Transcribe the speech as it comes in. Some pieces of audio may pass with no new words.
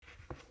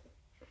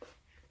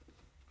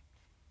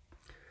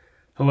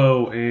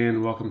Hello,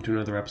 and welcome to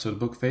another episode of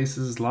Book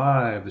Faces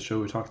Live, the show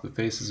where we talk to the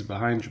faces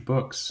behind your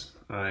books.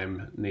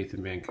 I'm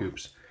Nathan Van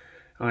Coops.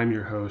 I'm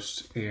your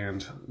host,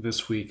 and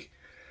this week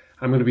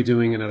I'm going to be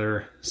doing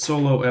another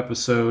solo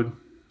episode.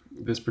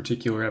 This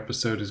particular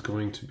episode is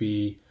going to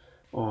be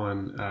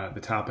on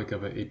the topic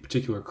of a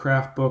particular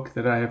craft book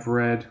that I have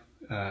read.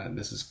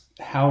 This is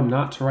How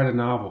Not to Write a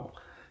Novel,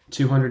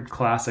 200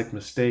 Classic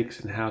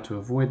Mistakes and How to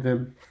Avoid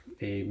Them,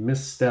 a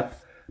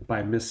Misstep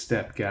by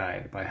Misstep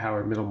Guide by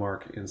Howard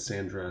Middlemark and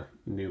Sandra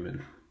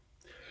Newman.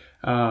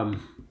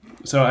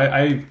 So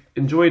I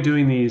enjoy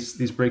doing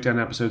these breakdown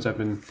episodes. I've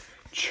been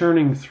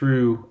churning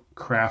through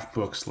craft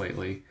books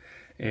lately.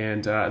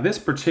 And this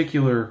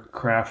particular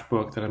craft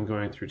book that I'm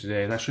going through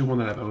today is actually one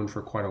that I've owned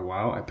for quite a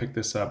while. I picked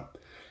this up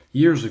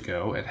years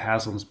ago at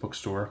Haslam's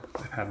bookstore.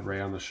 I've had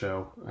Ray on the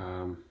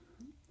show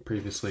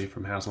previously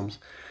from Haslam's.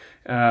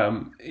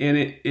 And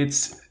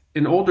it's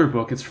an older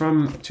book. It's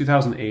from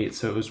 2008,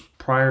 so it was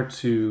prior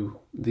to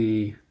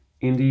the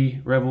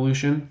indie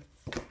revolution.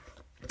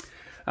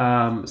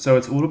 So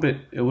it's a little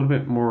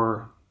bit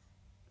more,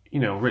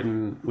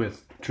 written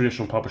with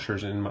traditional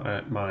publishers in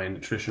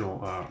mind,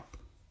 traditional,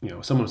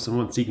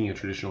 someone seeking a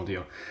traditional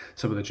deal.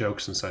 Some of the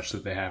jokes and such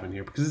that they have in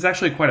here, because it's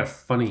actually quite a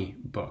funny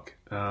book.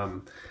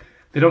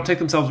 They don't take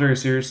themselves very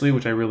seriously,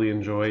 which I really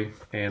enjoy,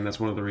 and that's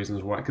one of the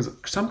reasons why. Because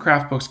some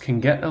craft books can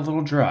get a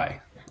little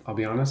dry. I'll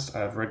be honest.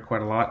 I've read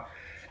quite a lot.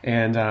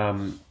 And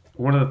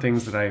one of the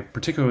things that I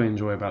particularly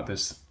enjoy about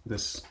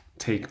this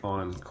take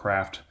on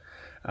craft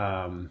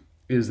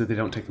is that they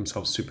don't take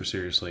themselves super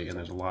seriously, and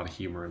there's a lot of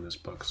humor in this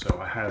book. So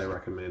I highly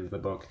recommend the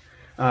book.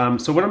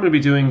 So what I'm going to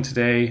be doing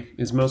today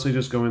is mostly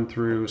just going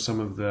through some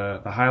of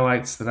the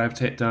highlights that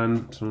I've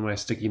done, some of my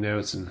sticky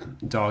notes and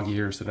dog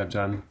ears that I've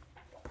done.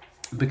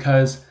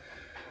 Because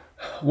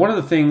one of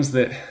the things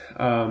that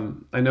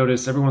I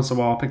notice every once in a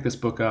while, I'll pick this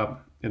book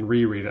up and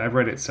reread it. I've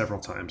read it several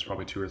times,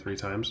 probably 2 or 3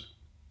 times.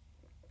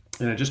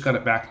 And I just got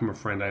it back from a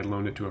friend. I had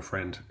loaned it to a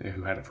friend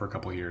who had it for a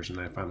couple of years, and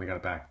I finally got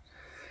it back.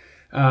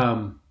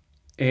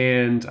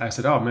 And I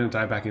said, I'm going to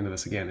dive back into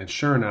this again. And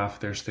sure enough,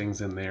 there's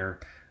things in there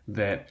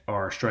that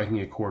are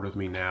striking a chord with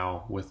me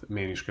now with the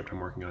manuscript I'm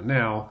working on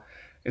now.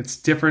 It's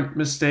different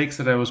mistakes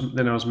than I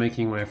was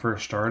making when I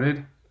first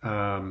started.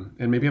 And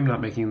maybe I'm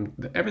not making...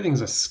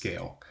 Everything's a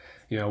scale.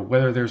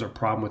 Whether there's a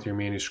problem with your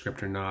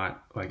manuscript or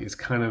not, is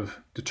kind of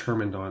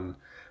determined on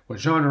what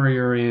genre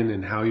you're in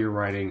and how you're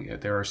writing.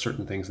 There are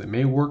certain things that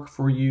may work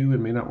for you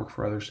and may not work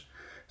for others.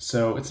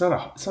 So it's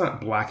not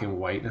black and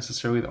white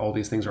necessarily that all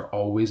these things are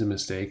always a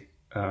mistake,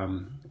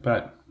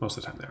 but most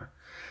of the time they are.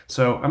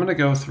 So I'm going to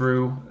go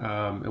through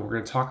and we're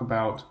going to talk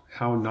about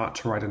How Not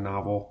to Write a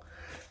Novel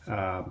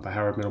by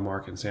Howard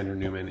Middlemark and Sandra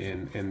Newman.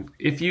 And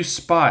if you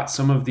spot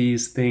some of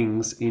these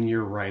things in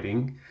your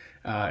writing,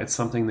 it's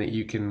something that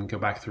you can go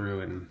back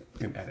through and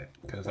edit,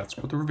 because that's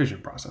what the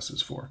revision process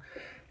is for.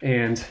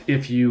 And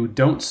if you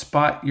don't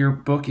spot your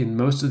book in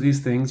most of these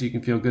things, you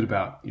can feel good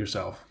about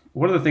yourself.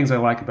 One of the things I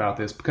like about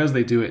this, because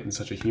they do it in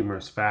such a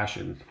humorous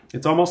fashion,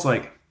 it's almost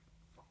like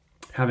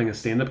having a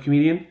stand-up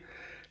comedian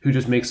who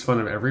just makes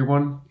fun of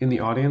everyone in the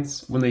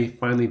audience. When they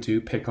finally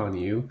do pick on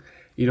you,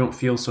 you don't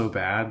feel so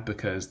bad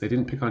because they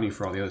didn't pick on you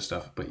for all the other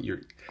stuff, but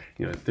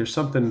there's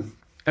something...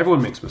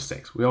 Everyone makes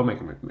mistakes. We all make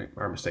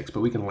our mistakes, but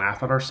we can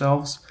laugh at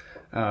ourselves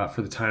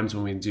for the times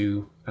when we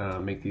do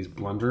make these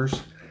blunders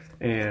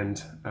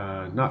and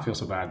not feel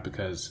so bad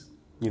because,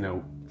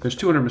 there's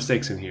 200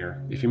 mistakes in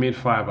here. If you made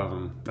 5 of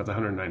them, that's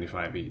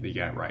 195 that you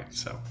got right.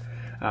 So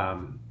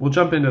we'll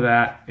jump into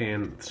that.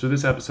 And through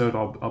this episode,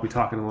 I'll be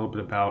talking a little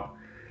bit about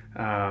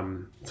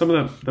some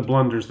of the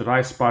blunders that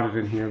I spotted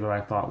in here that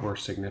I thought were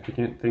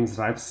significant, things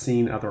that I've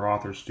seen other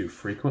authors do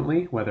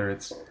frequently, whether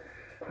it's...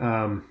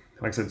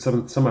 like I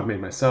said, some I've made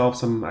myself.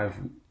 Some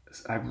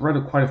I've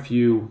read quite a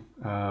few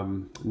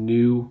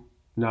new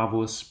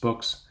novelists'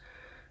 books,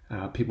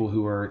 people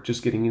who are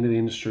just getting into the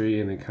industry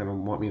and they kind of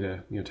want me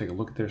to take a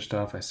look at their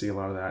stuff. I see a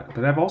lot of that,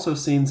 but I've also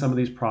seen some of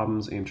these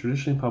problems in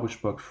traditionally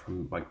published books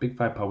from Big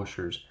 5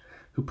 publishers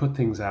who put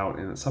things out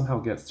and it somehow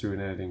gets through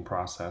an editing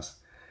process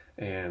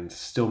and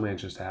still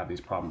manages to have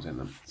these problems in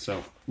them.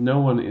 So no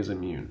one is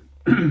immune.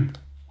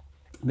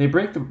 They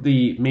break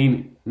the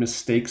main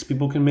mistakes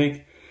people can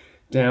make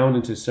down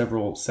into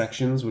several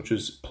sections, which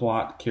is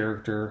plot,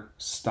 character,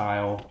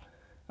 style,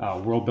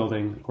 world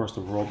building, of course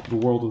the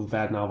world of the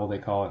bad novel they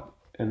call it,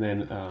 and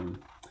then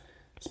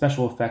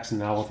special effects and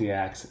novelty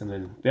acts, and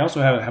then they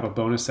also have a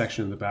bonus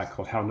section in the back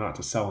called How Not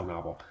to Sell a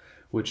Novel,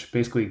 which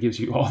basically gives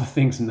you all the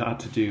things not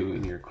to do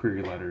in your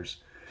query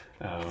letters,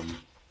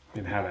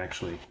 and how to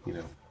actually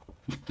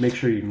make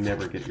sure you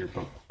never get your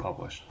book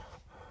published.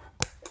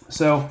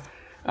 So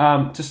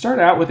to start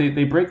out with,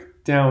 they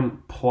break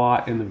down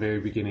plot in the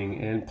very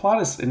beginning, and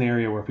plot is an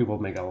area where people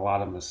make a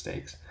lot of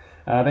mistakes.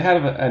 They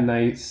have a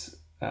nice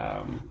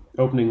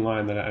opening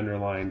line that I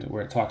underlined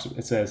where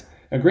it says,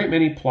 "A great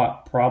many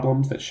plot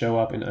problems that show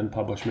up in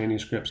unpublished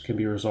manuscripts can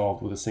be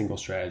resolved with a single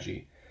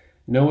strategy.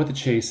 Know what the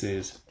chase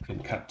is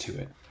and cut to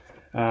it."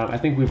 I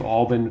think we've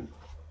all been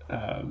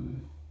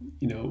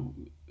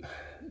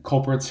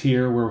culprits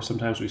here where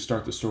sometimes we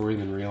start the story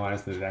and then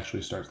realize that it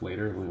actually starts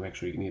later and we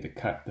actually need to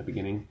cut the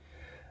beginning.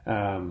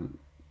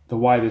 The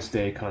why this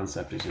day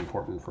concept is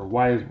important for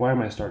why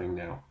am I starting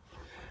now?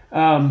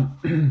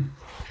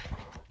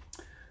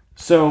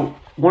 So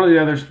one of the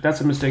others,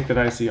 that's a mistake that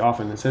I see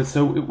often. It says,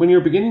 so when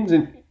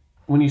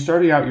you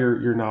started out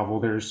your novel,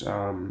 there's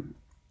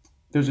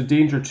a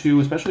danger too,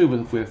 especially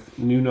with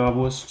new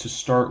novelists, to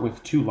start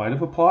with too light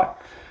of a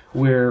plot,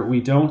 where we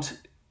don't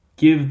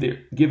give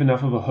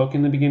enough of a hook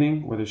in the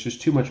beginning, where there's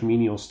just too much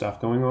menial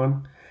stuff going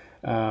on,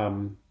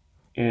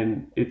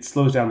 and it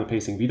slows down the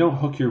pacing. If you don't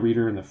hook your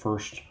reader in the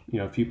first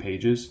few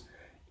pages,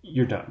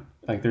 you're done.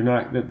 Like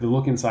the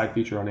look inside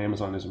feature on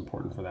Amazon is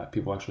important for that.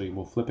 People actually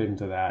will flip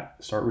into that,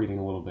 start reading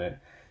a little bit.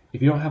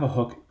 If you don't have a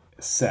hook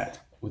set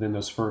within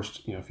those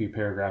first few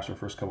paragraphs or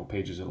first couple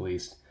pages at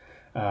least,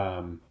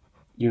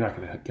 you're not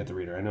going to get the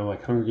reader. I know,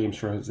 like Hunger Games,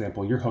 for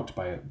example, you're hooked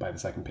by the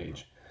second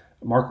page.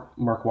 Mark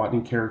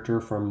Watney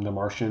character from The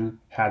Martian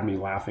had me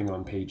laughing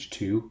on page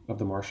 2 of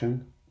The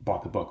Martian.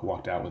 Bought the book,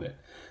 walked out with it.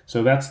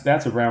 So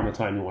that's around the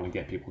time you want to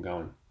get people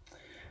going.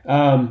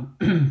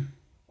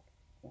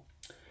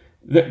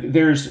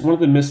 There's one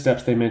of the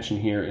missteps they mention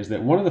here is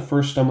that one of the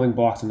first stumbling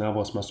blocks a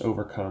novelist must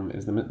overcome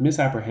is the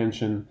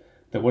misapprehension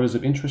that what is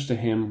of interest to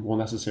him will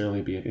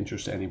necessarily be of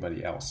interest to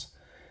anybody else.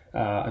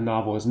 A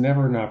novel is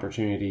never an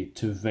opportunity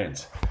to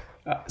vent.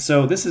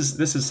 So this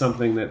is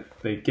something that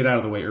they get out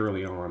of the way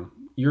early on.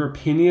 Your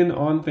opinion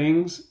on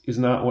things is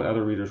not what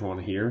other readers want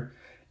to hear,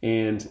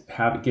 and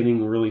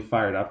getting really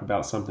fired up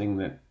about something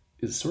that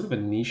is sort of a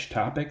niche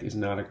topic is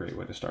not a great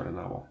way to start a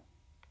novel.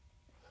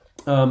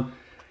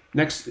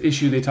 Next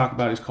issue they talk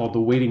about is called The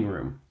Waiting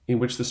Room, in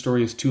which the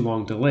story is too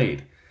long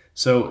delayed.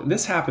 So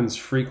this happens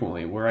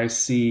frequently, where I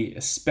see,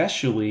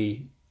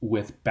 especially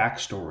with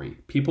backstory,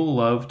 people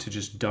love to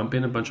just dump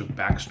in a bunch of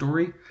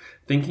backstory,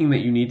 thinking that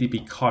you need to be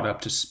caught up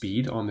to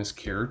speed on this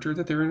character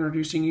that they're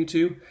introducing you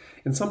to.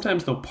 And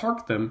sometimes they'll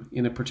park them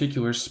in a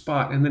particular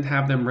spot and then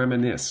have them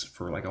reminisce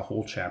for like a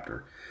whole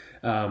chapter.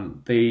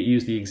 They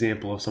use the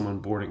example of someone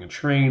boarding a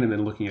train and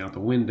then looking out the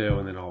window,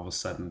 and then all of a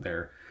sudden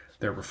they're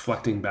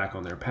reflecting back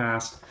on their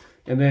past.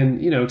 And then,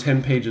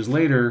 10 pages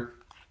later,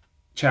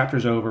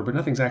 chapter's over, but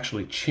nothing's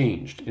actually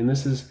changed. And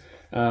this is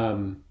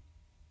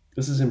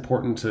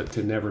important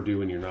to never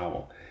do in your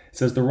novel. It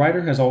says, the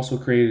writer has also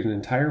created an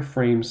entire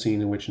frame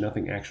scene in which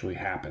nothing actually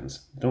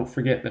happens. Don't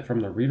forget that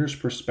from the reader's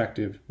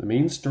perspective, the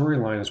main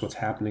storyline is what's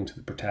happening to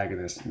the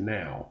protagonist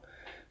now.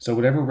 So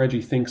whatever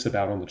Reggie thinks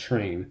about on the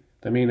train,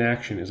 the main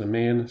action is a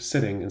man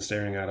sitting and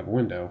staring out of a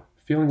window,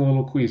 feeling a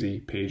little queasy,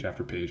 page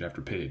after page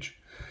after page.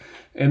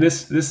 And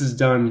this is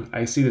done,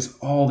 I see this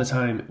all the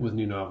time with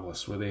new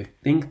novelists, where they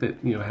think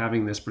that,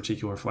 having this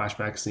particular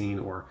flashback scene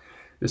or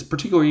this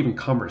particular even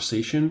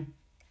conversation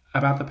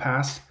about the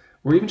past,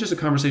 or even just a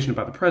conversation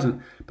about the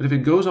present, but if it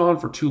goes on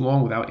for too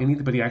long without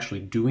anybody actually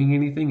doing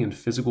anything in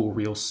physical,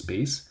 real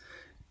space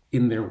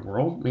in their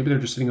world, maybe they're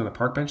just sitting on the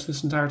park bench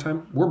this entire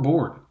time, we're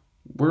bored.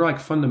 We're like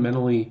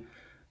fundamentally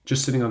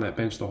just sitting on that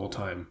bench the whole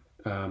time,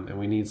 and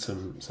we need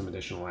some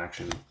additional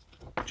action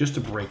just to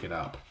break it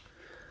up.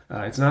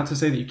 It's not to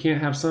say that you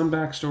can't have some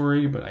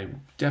backstory, but I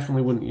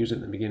definitely wouldn't use it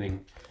in the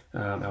beginning.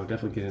 I would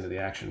definitely get into the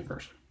action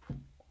first.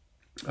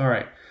 All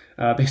right.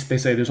 They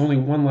say there's only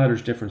one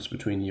letter's difference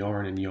between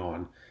yarn and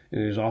yawn,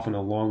 and it is often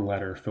a long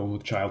letter filled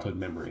with childhood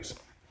memories.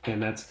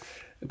 And that's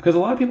because a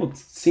lot of people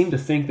seem to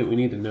think that we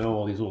need to know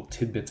all these little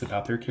tidbits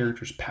about their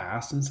character's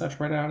past and such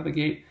right out of the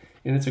gate,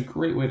 and it's a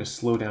great way to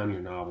slow down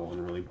your novel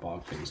and really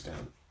bog things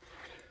down.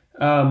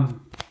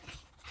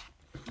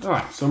 All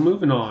right, so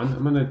moving on,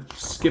 I'm going to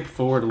skip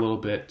forward a little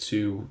bit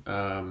to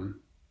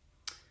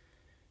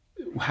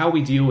how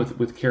we deal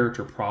with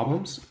character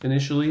problems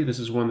initially. This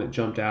is one that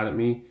jumped out at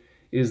me,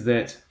 is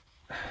that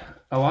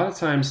a lot of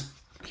times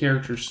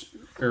characters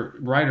or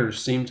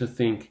writers seem to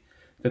think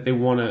that they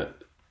want to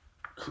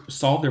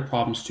solve their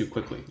problems too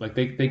quickly. Like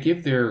they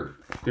give their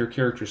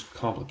characters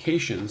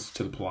complications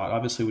to the plot.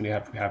 Obviously, we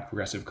have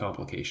progressive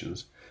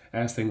complications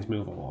as things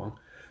move along.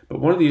 But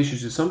one of the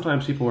issues is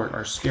sometimes people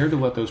are scared to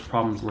let those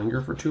problems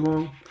linger for too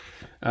long.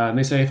 And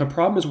they say if a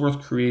problem is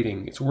worth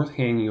creating, it's worth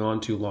hanging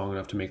on to long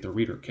enough to make the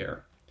reader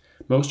care.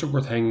 Most are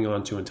worth hanging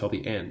on to until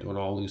the end, when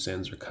all loose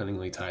ends are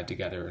cunningly tied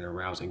together in a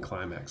rousing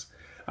climax.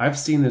 I've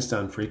seen this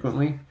done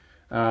frequently.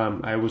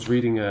 I was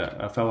reading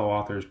a fellow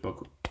author's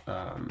book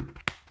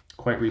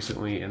quite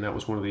recently, and that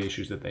was one of the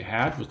issues that they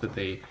had, was that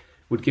they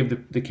would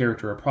give the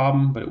character a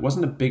problem, but it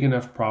wasn't a big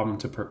enough problem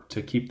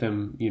to keep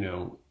them,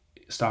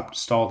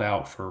 stalled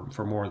out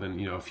for more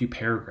than a few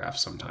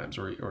paragraphs sometimes,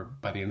 or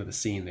by the end of the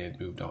scene they had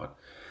moved on.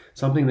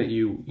 Something that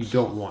you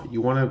don't want.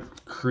 You want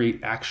to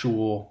create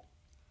actual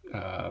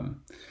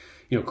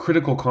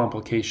critical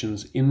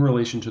complications in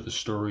relation to the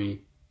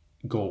story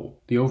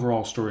goal, the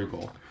overall story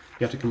goal.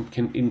 You have to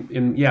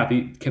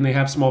can they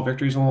have small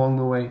victories along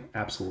the way?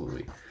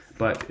 Absolutely,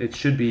 but they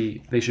should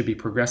be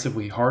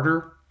progressively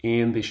harder,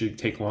 and they should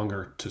take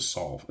longer to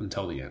solve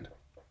until the end.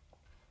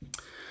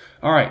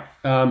 All right,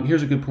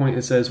 here's a good point.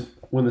 It says,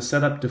 when the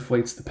setup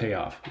deflates the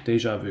payoff,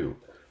 déjà vu.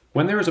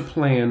 When there is a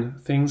plan,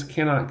 things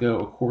cannot go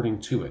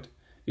according to it.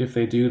 If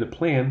they do, the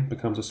plan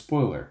becomes a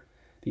spoiler.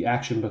 The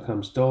action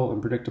becomes dull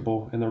and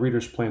predictable, and the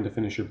reader's plan to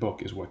finish your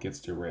book is what gets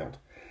derailed.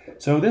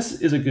 So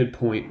this is a good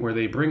point where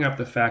they bring up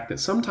the fact that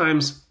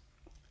sometimes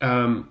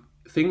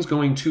things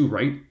going too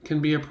right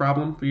can be a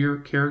problem for your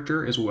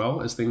character, as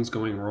well as things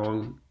going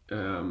wrong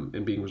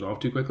and being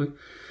resolved too quickly.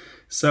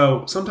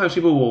 So sometimes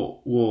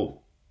people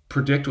will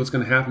predict what's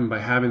going to happen by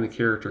having the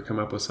character come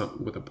up with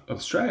a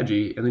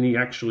strategy, and then he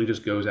actually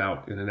just goes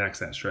out and enacts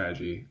that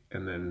strategy,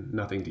 and then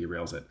nothing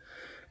derails it.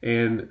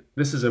 And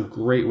this is a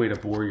great way to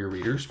bore your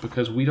readers,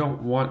 because we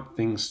don't want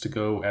things to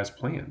go as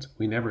planned.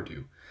 We never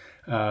do.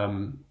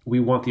 We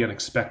want the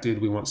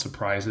unexpected. We want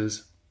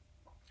surprises.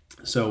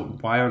 So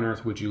why on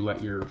earth would you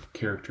let your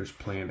character's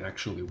plan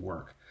actually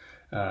work?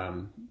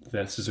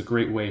 This is a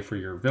great way for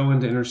your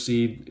villain to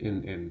intercede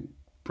and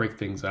break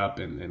things up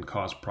and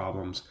cause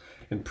problems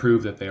and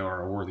prove that they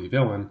are a worthy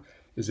villain,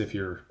 is if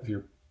your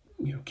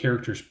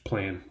character's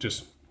plan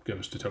just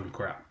goes to total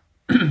crap.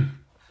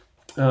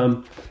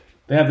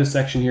 They have this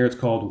section here. It's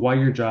called "Why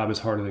Your Job is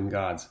Harder Than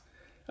God's."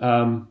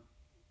 In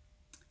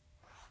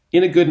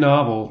a good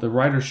novel, the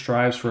writer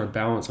strives for a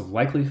balance of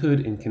likelihood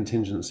and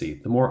contingency.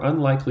 The more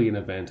unlikely an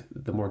event,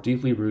 the more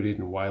deeply rooted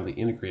and widely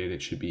integrated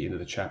it should be into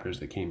the chapters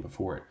that came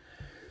before it.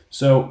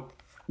 So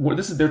what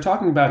they're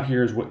talking about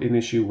here is an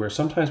issue where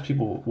sometimes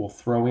people will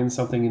throw in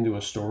something into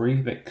a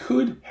story that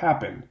could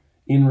happen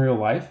in real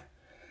life.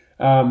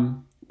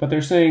 But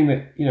they're saying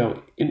that,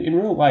 in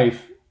real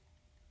life,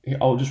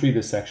 I'll just read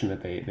this section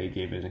that they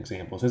gave an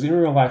example. It says, in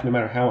real life, no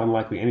matter how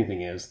unlikely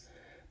anything is,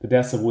 the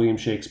deaths of William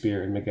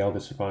Shakespeare and Miguel de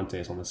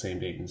Cervantes on the same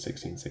date in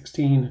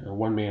 1616, or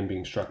one man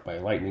being struck by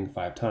lightning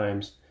 5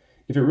 times,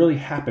 if it really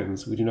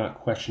happens, we do not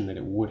question that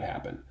it would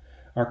happen.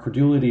 Our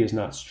credulity is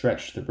not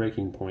stretched to the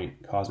breaking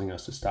point, causing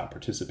us to stop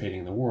participating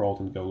in the world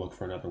and go look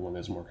for another one that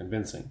is more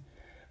convincing.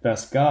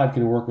 Thus, God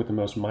can work with the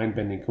most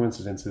mind-bending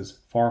coincidences,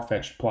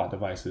 far-fetched plot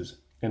devices,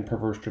 and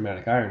perverse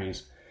dramatic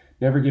ironies,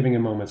 never giving a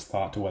moment's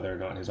thought to whether or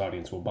not his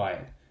audience will buy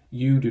it.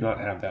 You do not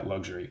have that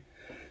luxury.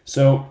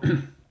 So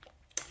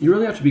you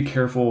really have to be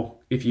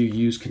careful if you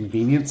use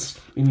convenience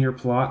in your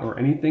plot or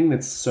anything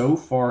that's so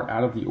far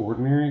out of the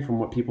ordinary from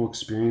what people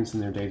experience in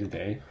their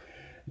day-to-day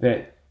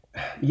that,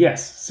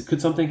 yes,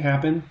 could something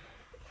happen?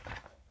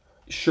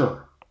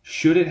 Sure.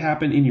 Should it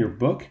happen in your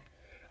book?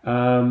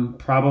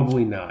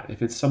 Probably not.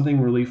 If it's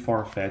something really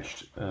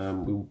far-fetched,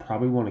 we would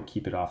probably want to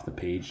keep it off the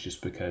page,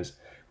 just because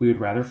we would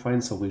rather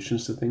find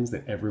solutions to things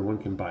that everyone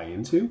can buy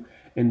into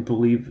and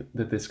believe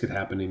that this could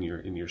happen in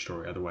your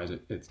story. Otherwise,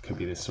 it could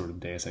be this sort of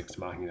Deus Ex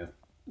Machina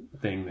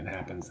thing that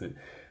happens. That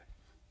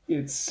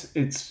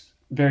it's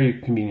very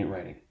convenient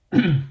writing.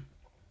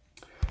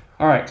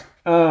 All right.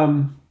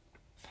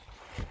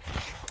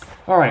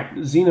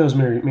 Zeno's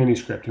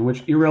manuscript, in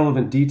which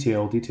irrelevant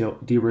detail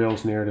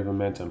derails narrative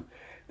momentum.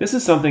 This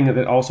is something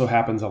that also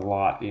happens a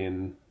lot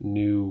in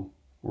new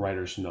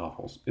writers'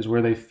 novels, is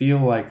where they feel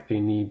like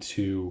they need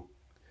to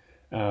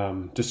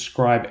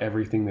describe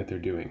everything that they're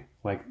doing,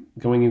 like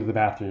going into the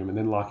bathroom and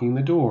then locking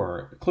the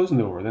door, closing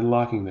the door, then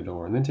locking the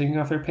door, and then taking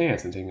off their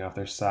pants and taking off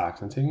their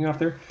socks and taking off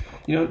their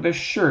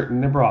shirt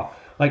and their bra.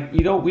 Like, we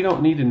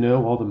don't need to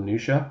know all the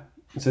minutia.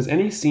 It says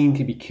any scene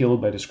can be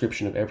killed by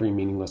description of every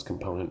meaningless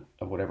component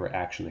of whatever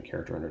action the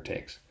character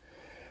undertakes.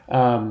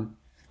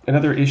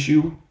 Another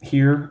issue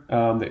here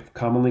that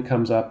commonly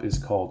comes up is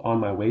called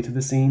 "On My Way to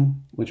the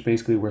Scene," which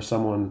basically where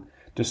someone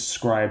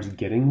describes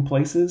getting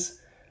places.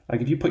 Like,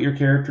 if you put your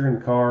character in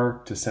a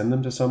car to send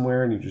them to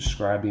somewhere and you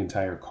describe the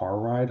entire car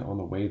ride on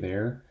the way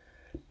there,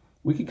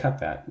 we could cut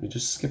that. We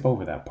just skip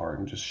over that part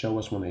and just show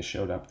us when they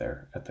showed up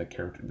there at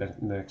the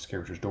next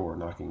character's door,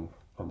 knocking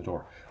on the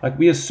door. Like,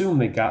 we assume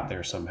they got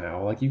there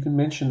somehow. Like, you can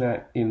mention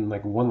that in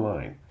like one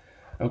line.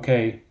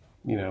 Okay,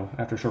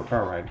 after a short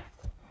car ride,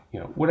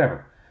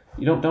 whatever.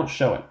 You don't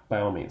show it, by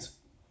all means.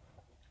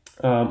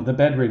 The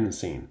bedridden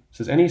scene. It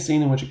says any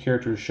scene in which a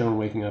character is shown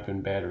waking up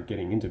in bed or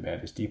getting into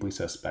bed is deeply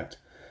suspect,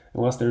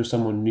 unless there's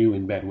someone new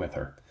in bed with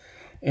her.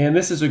 And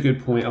this is a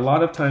good point. A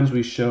lot of times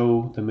we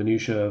show the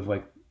minutia of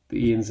like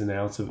the ins and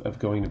outs of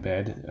going to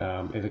bed.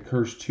 It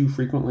occurs too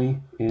frequently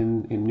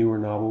in newer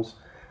novels.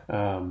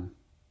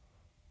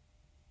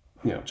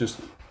 Just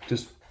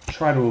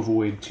try to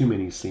avoid too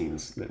many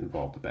scenes that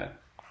involve the bed.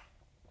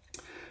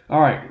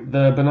 All right,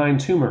 the benign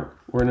tumor,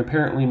 where an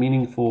apparently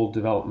meaningful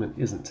development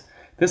isn't.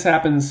 This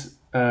happens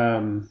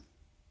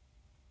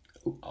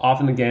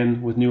often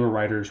again with newer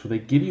writers, where they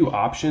give you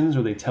options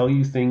or they tell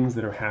you things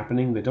that are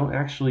happening that don't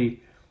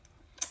actually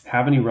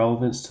have any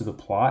relevance to the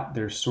plot.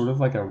 There's sort of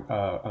like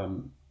a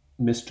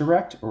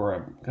misdirect or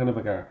a kind of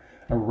like a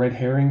red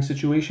herring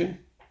situation,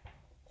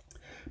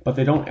 but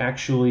they don't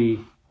actually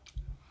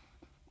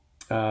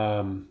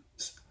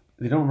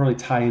they don't really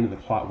tie into the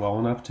plot well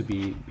enough to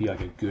be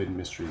like a good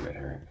mystery red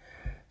herring.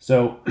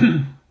 So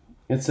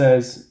it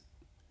says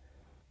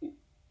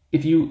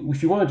if you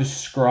want to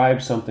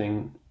describe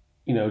something,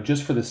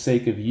 just for the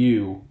sake of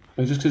you,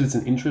 just because it's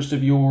an interest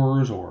of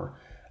yours, or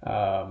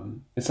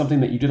it's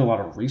something that you did a lot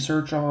of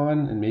research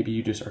on, and maybe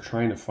you just are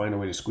trying to find a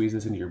way to squeeze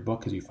this into your book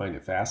because you find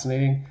it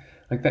fascinating,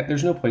 like that,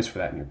 there's no place for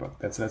that in your book.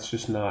 That's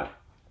just not.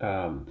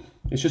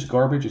 It's just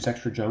garbage. It's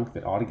extra junk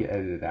that ought to get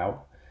edited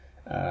out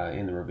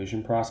in the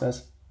revision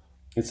process.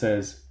 It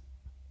says,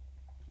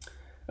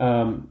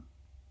 if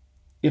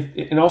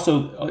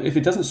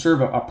it doesn't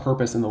serve a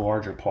purpose in the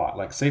larger plot,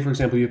 like say for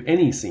example you have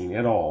any scene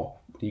at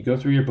all, you go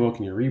through your book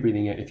and you're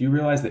rereading it. If you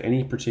realize that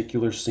any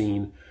particular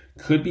scene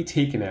could be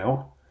taken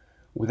out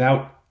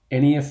without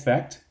any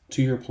effect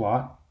to your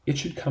plot, it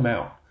should come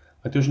out.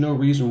 Like there's no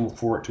reason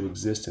for it to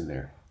exist in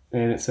there.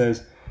 And it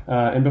says,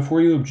 and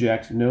before you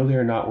object, know they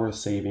are not worth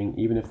saving,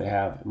 even if they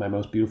have my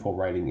most beautiful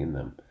writing in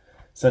them.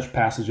 Such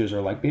passages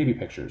are like baby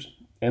pictures,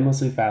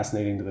 endlessly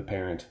fascinating to the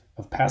parent,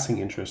 of passing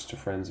interest to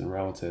friends and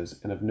relatives,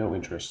 and of no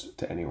interest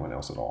to anyone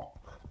else at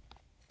all.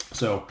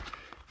 So,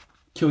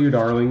 kill your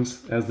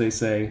darlings, as they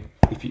say.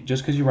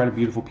 Just because you write a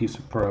beautiful piece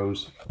of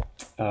prose,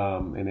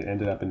 and it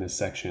ended up in this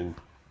section,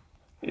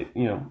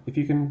 if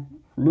you can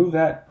remove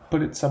that,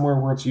 put it somewhere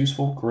where it's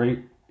useful,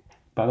 great.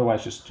 But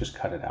otherwise, just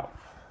cut it out.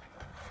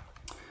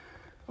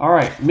 All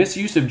right,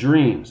 misuse of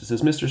dreams. It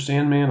says, Mr.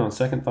 Sandman, on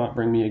second thought,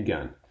 bring me a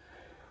gun.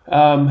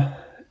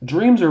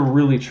 Dreams are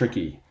really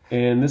tricky.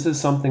 And this is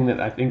something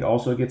that I think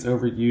also gets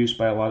overused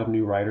by a lot of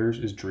new writers,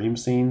 is dream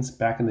scenes.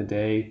 Back in the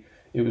day,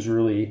 it was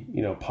really,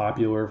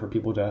 popular for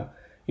people to,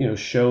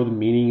 show the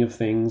meaning of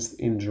things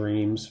in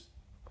dreams.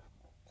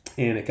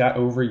 And it got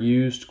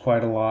overused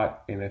quite a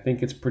lot. And I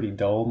think it's pretty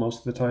dull most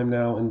of the time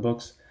now in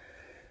books.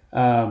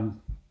 Every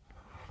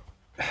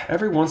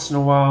once in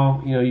a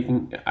while,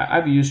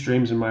 I've used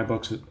dreams in my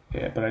books,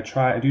 but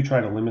I do try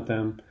to limit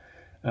them.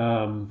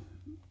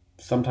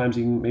 Sometimes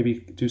you can maybe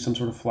do some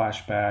sort of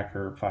flashback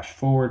or flash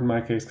forward in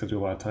my case, because I do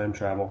a lot of time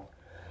travel.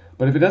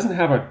 But if it doesn't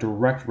have a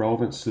direct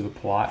relevance to the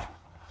plot,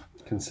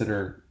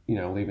 consider,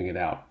 leaving it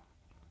out.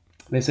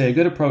 They say a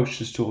good approach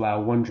is to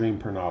allow one dream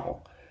per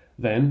novel.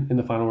 Then, in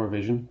the final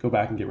revision, go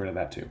back and get rid of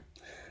that too.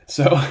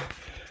 So,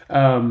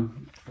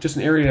 just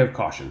an area of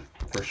caution,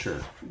 for sure.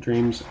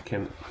 Dreams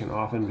can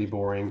often be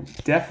boring.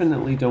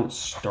 Definitely don't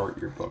start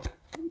your book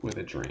with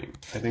a dream.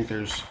 I think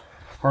there's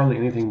hardly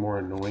anything more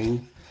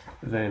annoying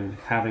than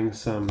having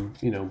some,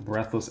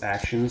 breathless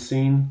action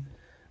scene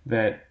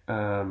that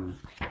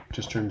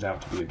just turns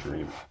out to be a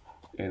dream.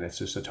 And it's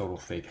just a total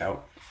fake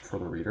out for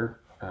the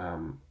reader.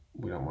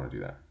 We don't want to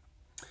do that.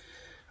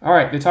 All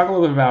right, they talk a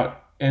little bit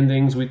about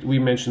endings. We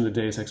mentioned the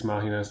Deus Ex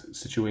Machina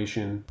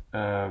situation,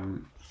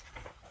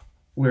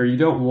 where you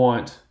don't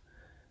want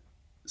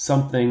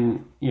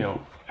something,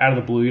 out of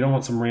the blue. You don't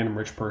want some random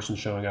rich person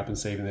showing up and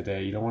saving the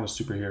day. You don't want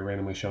a superhero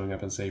randomly showing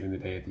up and saving the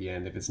day at the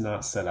end if it's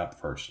not set up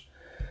first.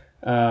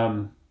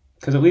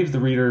 Because it leaves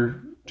the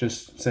reader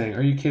just saying,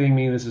 are you kidding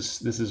me?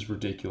 This is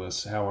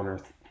ridiculous. How on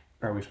earth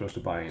are we supposed to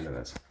buy into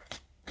this?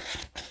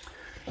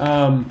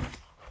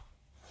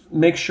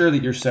 Make sure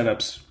that your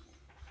setups,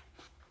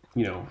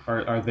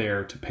 are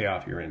there to pay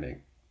off your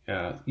ending.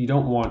 You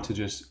don't want to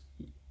just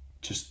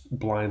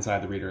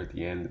blindside the reader at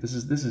the end. This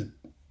is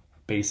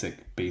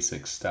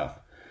basic stuff.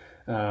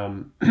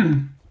 And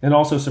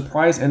also,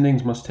 surprise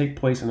endings must take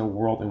place in a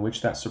world in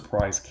which that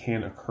surprise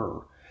can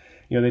occur.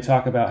 They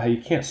talk about how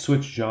you can't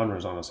switch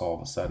genres on us all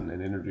of a sudden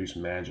and introduce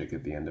magic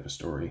at the end of a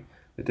story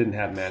that didn't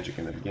have magic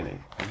in the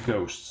beginning, or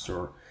ghosts,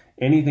 or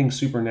anything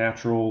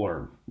supernatural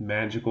or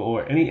magical,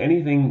 or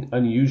anything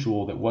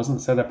unusual that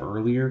wasn't set up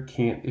earlier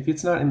can't. If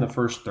it's not in the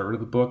first third of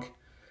the book,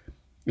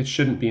 it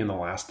shouldn't be in the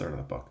last third of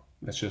the book.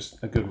 That's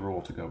just a good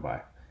rule to go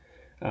by.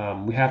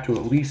 We have to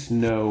at least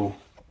know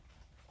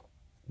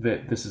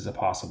that this is a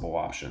possible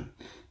option.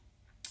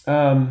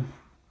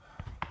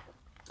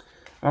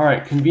 All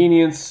right,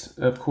 convenience,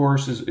 of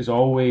course, is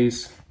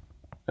always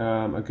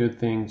a good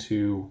thing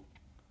to,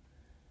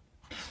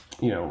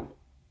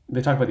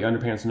 they talk about the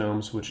underpants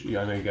gnomes, which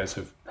I know you guys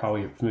have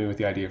probably familiar with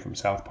the idea from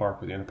South Park,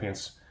 where the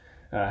underpants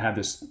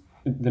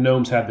the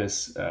gnomes had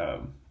this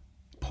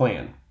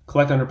plan.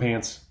 Collect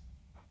underpants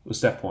was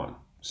step 1.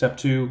 Step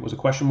 2 was a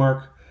question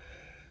mark.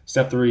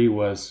 Step 3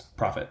 was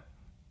profit.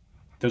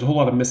 There's a whole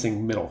lot of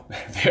missing middle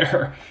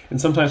there.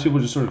 And sometimes people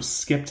just sort of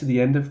skip to the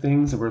end of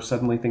things where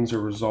suddenly things are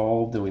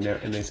resolved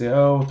and they say,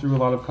 oh, through a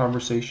lot of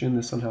conversation,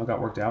 this somehow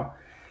got worked out.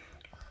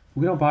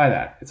 We don't buy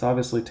that. It's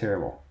obviously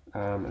terrible.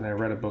 And I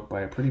read a book by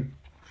a pretty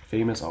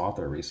famous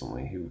author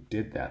recently who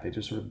did that. They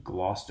just sort of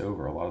glossed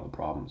over a lot of the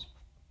problems.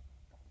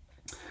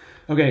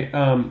 Okay,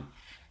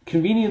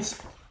 convenience.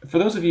 For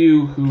those of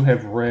you who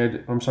have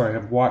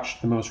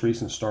watched the most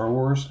recent Star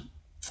Wars,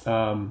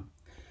 I'm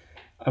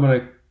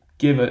going to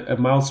give a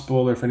mild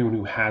spoiler for anyone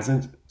who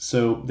hasn't.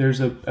 So there's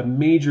a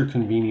major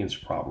convenience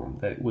problem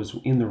that was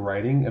in the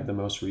writing of the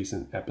most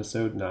recent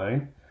episode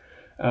 9.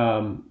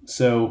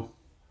 So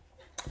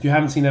if you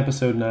haven't seen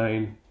episode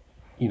 9,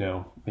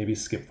 maybe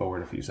skip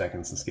forward a few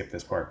seconds and skip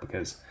this part,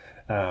 because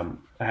I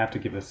have to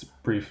give this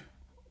brief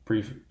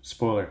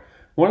spoiler.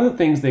 One of the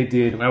things they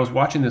did when I was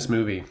watching this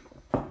movie,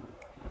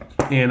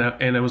 and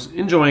I was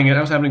enjoying it,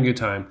 I was having a good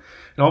time,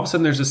 and all of a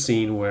sudden there's a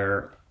scene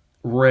where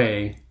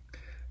Rey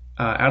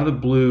out of the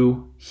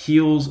blue,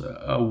 heals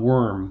a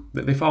worm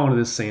that they fall into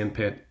this sand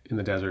pit in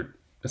the desert,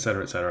 et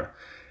cetera, et cetera.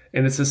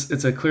 And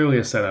it's clearly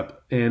a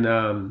setup.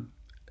 And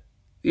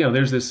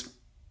there's this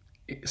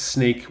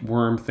snake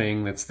worm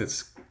thing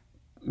that's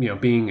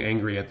being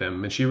angry at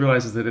them, and she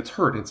realizes that it's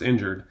hurt, it's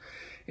injured,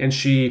 and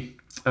she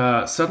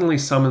suddenly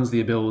summons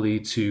the ability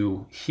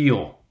to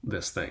heal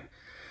this thing.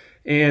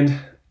 And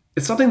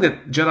it's something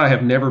that Jedi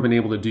have never been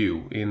able to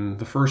do in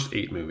the first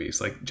 8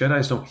 movies. Like,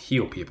 Jedis don't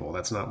heal people.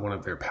 That's not one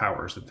of their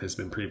powers that has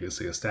been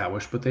previously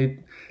established, but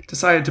they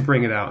decided to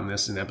bring it out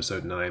in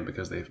episode 9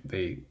 because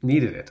they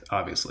needed it,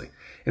 obviously.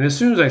 And as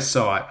soon as I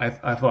saw it,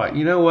 I thought,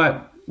 you know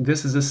what?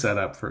 This is a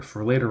setup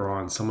for later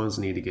on. Someone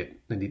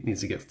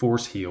needs to get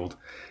force healed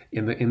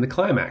in the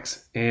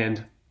climax.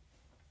 And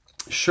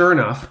sure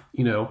enough,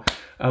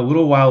 a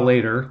little while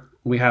later,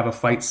 we have a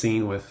fight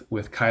scene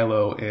with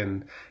Kylo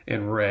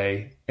and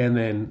Rey, and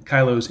then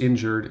Kylo's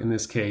injured in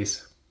this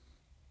case.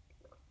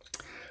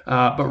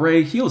 But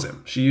Rey heals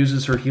him. She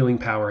uses her healing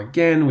power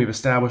again. We've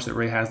established that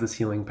Rey has this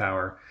healing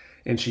power,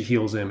 and she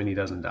heals him, and he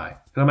doesn't die.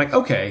 And I'm like,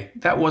 okay,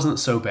 that wasn't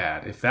so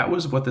bad. If that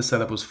was what the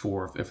setup was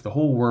for, if the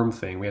whole worm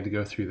thing, we had to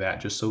go through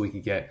that just so we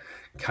could get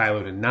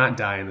Kylo to not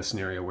die in the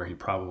scenario where he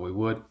probably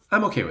would,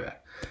 I'm okay with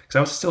that. Because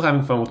I was still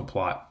having fun with the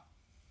plot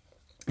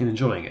and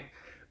enjoying it.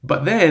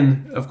 But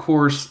then, of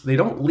course, they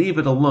don't leave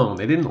it alone.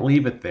 They didn't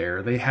leave it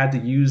there. They had to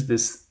use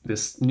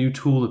this new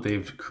tool that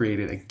they've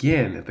created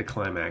again at the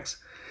climax.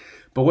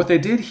 But what they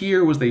did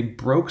here was they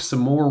broke some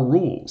more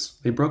rules.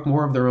 They broke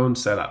more of their own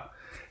setup.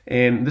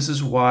 And this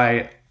is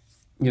why,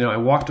 I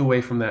walked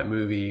away from that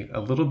movie a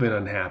little bit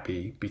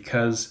unhappy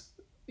because,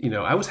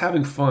 I was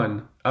having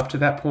fun up to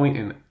that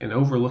point and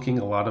overlooking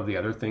a lot of the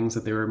other things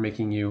that they were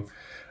making you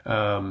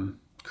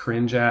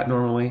cringe at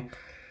normally.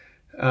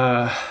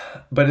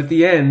 But at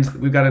the end,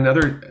 we've got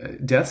another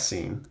death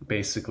scene,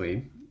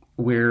 basically,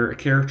 where a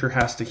character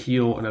has to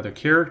heal another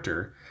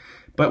character.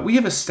 But we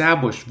have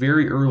established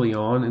very early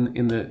on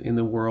in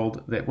the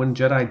world that when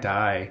Jedi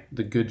die,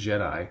 the good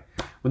Jedi,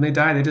 when they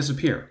die, they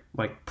disappear,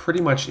 like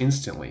pretty much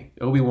instantly.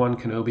 Obi-Wan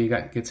Kenobi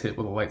gets hit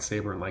with a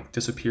lightsaber and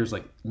disappears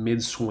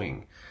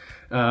mid-swing.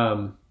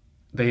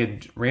 They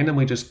had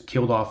randomly just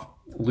killed off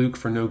Luke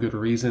for no good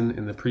reason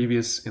in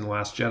the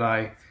Last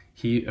Jedi.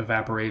 He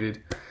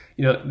evaporated.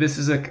 This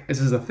is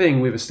a thing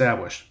we've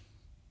established.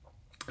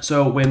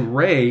 So when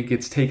Rey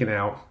gets taken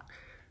out,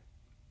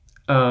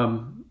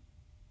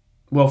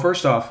 well,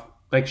 first off,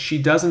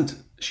 she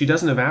doesn't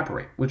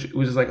evaporate, which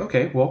is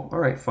okay, well, all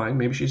right, fine.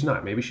 Maybe she's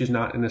not. Maybe she's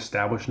not an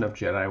established enough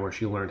Jedi where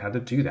she learned how to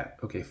do that.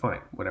 Okay,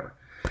 fine, whatever.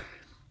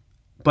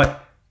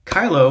 But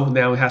Kylo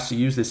now has to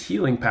use this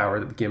healing power,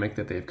 the gimmick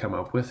that they've come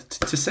up with,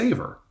 to save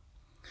her.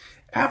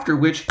 After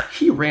which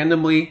he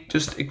randomly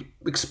just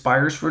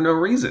expires for no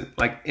reason.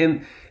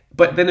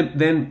 But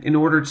then in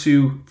order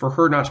for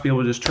her not to be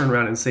able to just turn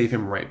around and save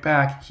him right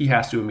back, he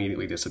has to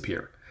immediately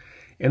disappear.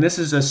 And this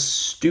is a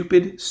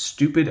stupid,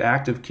 stupid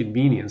act of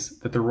convenience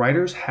that the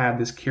writers had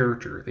this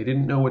character. They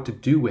didn't know what to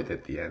do with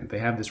at the end. They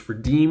have this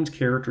redeemed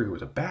character who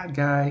was a bad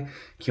guy,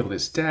 killed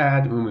his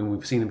dad. I mean,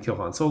 we've seen him kill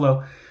Han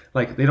Solo.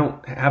 They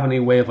don't have any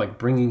way of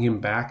bringing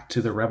him back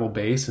to the Rebel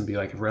base and be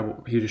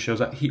he just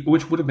shows up,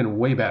 which would have been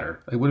way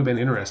better. It would have been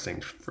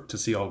interesting to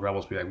see all the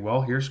Rebels be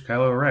well, here's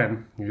Kylo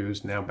Ren,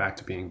 who's now back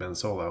to being Ben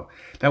Solo.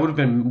 That would have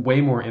been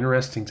way more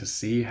interesting to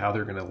see how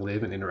they're going to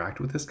live and interact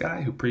with this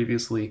guy who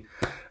previously,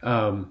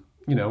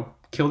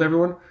 killed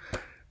everyone.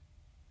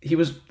 He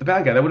was the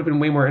bad guy. That would have been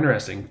way more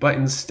interesting. But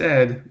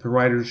instead, the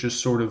writers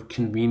just sort of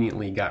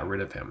conveniently got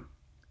rid of him,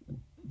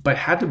 but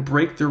had to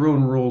break their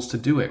own rules to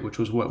do it, which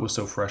was what was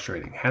so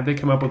frustrating. Had they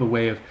come up with a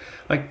way of,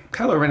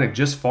 Kylo Ren had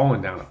just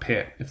fallen down a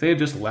pit. If they had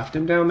just left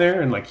him down there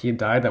and he had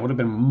died, that would have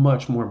been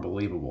much more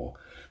believable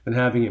than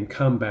having him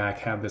come back,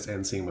 have this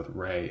end scene with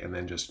Rey, and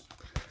then just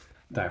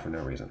die for no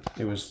reason.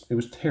 It was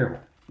terrible.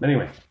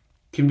 Anyway,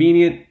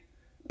 convenient,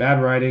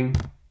 bad writing,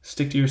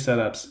 stick to your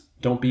setups.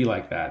 Don't be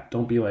like that.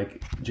 Don't be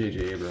like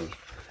J.J. Abrams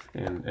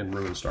and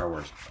ruin Star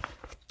Wars.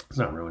 It's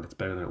not ruined. It's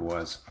better than it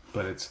was,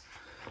 but it's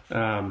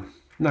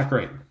not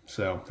great.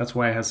 So that's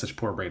why it has such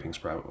poor ratings,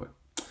 probably.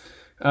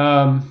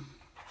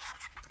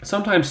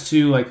 Sometimes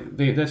too,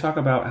 they talk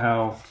about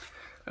how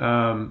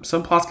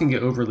some plots can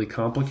get overly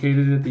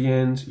complicated at the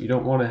end. You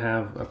don't want to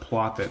have a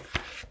plot that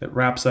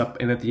wraps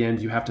up, and at the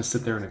end you have to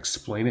sit there and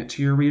explain it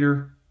to your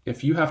reader.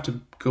 If you have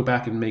to go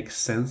back and make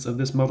sense of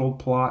this muddled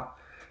plot,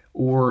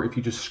 or if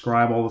you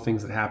describe all the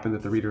things that happened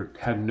that the reader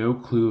had no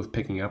clue of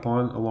picking up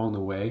on along the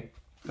way,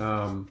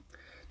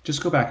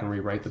 just go back and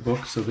rewrite the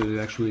book so that it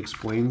actually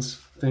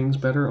explains things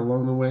better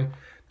along the way.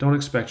 Don't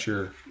expect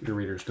your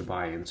readers to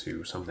buy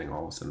into something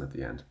all of a sudden at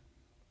the end.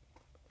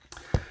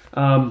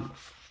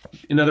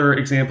 Another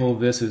example of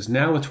this is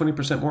Now with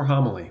 20% More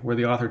Homily, where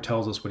the author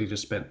tells us what he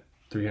just spent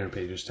 300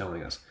 pages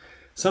telling us.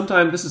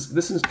 Sometimes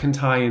this can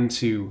tie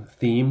into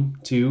theme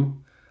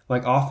too.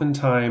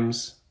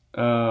 Oftentimes,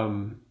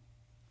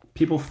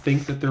 people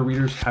think that their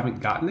readers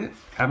haven't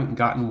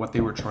gotten what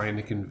they were trying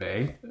to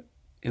convey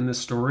in this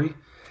story.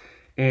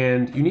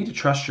 And you need to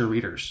trust your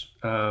readers.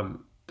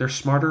 They're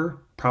smarter,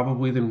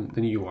 probably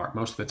than you are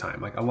most of the time.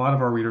 Like a lot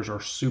of our readers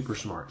are super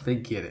smart. They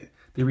get it.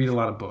 They read a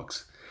lot of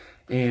books.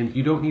 And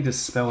you don't need to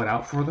spell it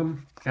out for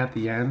them at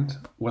the end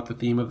what the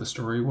theme of the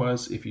story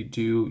was. If you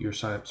do, you're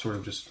sort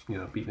of just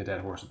beating a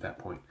dead horse at that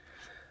point.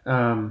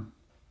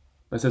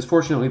 It says,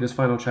 fortunately, this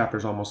final chapter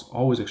is almost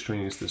always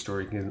extraneous to the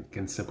story,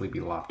 can simply be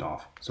lopped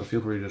off. So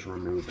feel free to just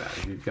remove that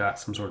if you've got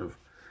some sort of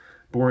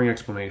boring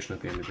explanation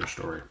at the end of your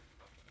story.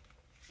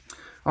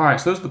 All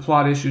right, so those are the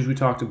plot issues we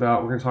talked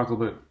about. We're going to talk a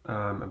little bit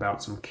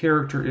about some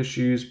character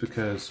issues,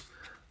 because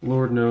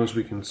Lord knows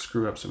we can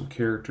screw up some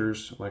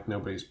characters like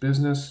nobody's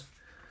business.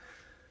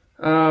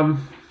 All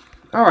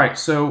right,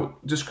 so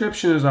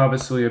description is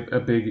obviously a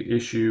big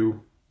issue.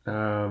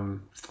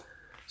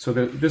 So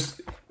this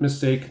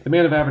mistake, the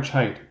man of average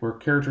height, where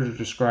characters are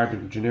described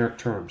in generic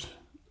terms.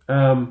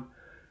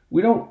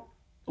 We don't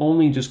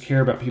only just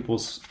care about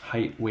people's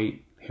height,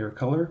 weight, hair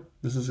color.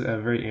 This is a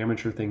very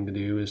amateur thing to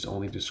do, is to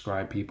only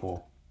describe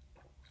people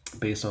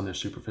based on their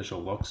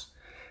superficial looks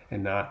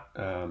and not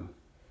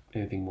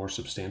anything more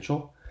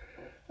substantial.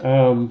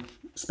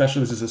 This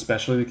is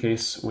especially the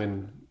case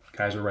when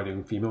guys are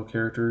writing female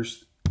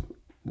characters.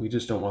 We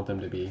just don't want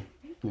them to be,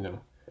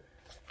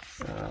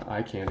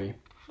 eye candy.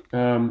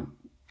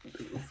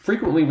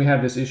 Frequently we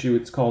have this issue,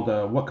 it's called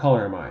what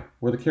color am I?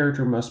 Where the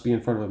character must be in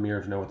front of a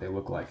mirror to know what they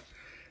look like.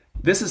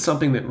 This is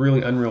something that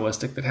really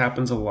unrealistic that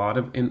happens a lot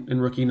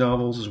in rookie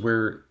novels, is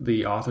where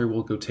the author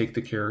will go take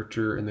the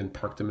character and then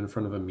park them in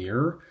front of a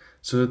mirror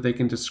so that they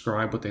can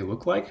describe what they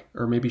look like,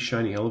 or maybe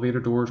shiny elevator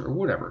doors or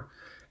whatever.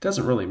 It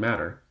doesn't really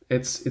matter.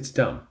 It's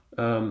dumb.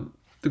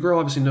 The girl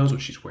obviously knows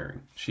what she's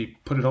wearing. She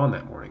put it on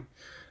that morning.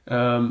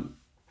 And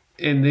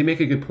they make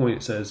a good point.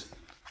 It says,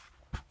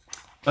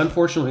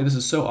 unfortunately, this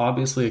is so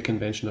obviously a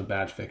convention of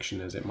bad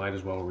fiction as it might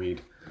as well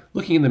read,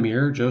 looking in the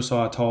mirror, Joe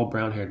saw a tall,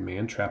 brown-haired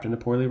man trapped in a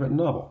poorly written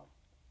novel.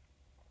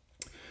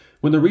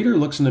 When the reader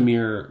looks in the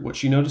mirror, what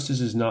she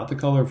notices is not the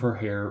color of her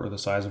hair or the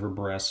size of her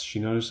breasts. She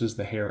notices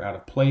the hair out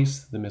of place,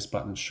 the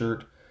misbuttoned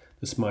shirt,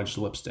 the smudged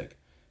lipstick.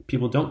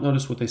 People don't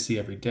notice what they see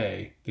every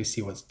day. They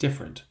see what's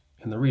different,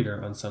 and the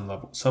reader, on some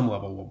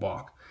level, will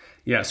balk.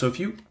 Yeah, so if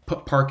you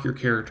park your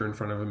character in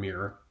front of a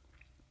mirror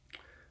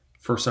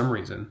for some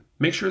reason,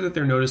 make sure that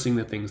they're noticing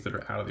the things that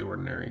are out of the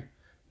ordinary,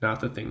 not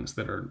the things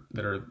that are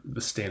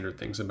the standard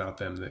things about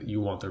them that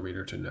you want the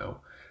reader to know.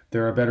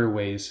 There are better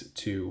ways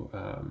to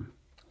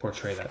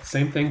portray that.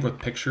 Same thing with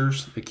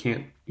pictures. You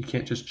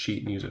can't just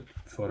cheat and use a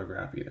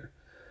photograph either.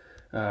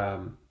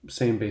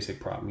 Same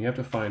basic problem. You have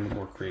to find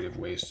more creative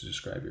ways to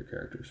describe your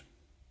characters.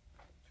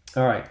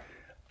 All right.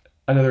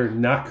 Another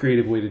not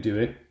creative way to do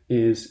it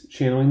is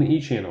channeling the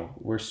E-channel,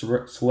 where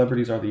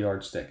celebrities are the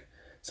yardstick.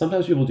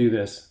 Sometimes people do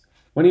this.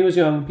 When he was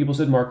young, people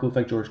said Mark looked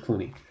like George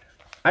Clooney.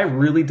 I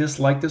really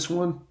dislike this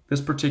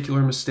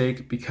particular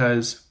mistake,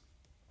 because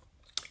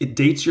it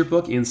dates your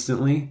book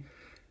instantly,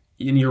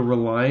 and you're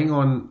relying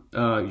on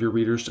your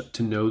readers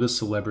to know the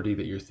celebrity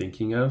that you're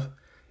thinking of,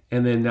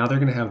 and then now they're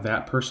going to have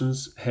that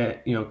person's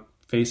head,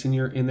 face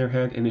in their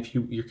head, and if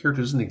your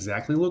character doesn't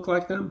exactly look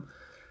like them,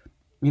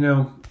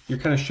 you're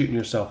kind of shooting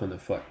yourself in the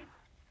foot.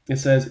 It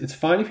says, it's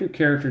fine if your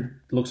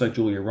character looks like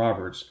Julia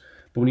Roberts,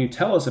 but when you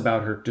tell us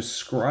about her,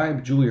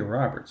 describe Julia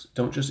Roberts.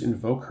 Don't just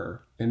invoke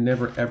her and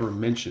never ever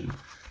mention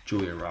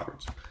Julia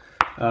Roberts.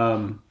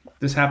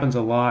 This happens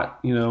a lot.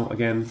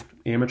 Again,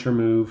 amateur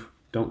move.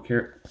 Don't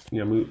care.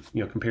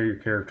 Compare your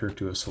character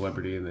to a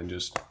celebrity and then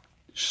just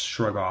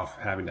shrug off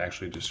having to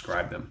actually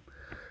describe them.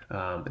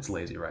 It's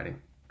lazy writing.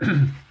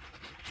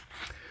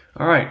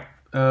 All right.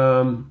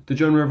 The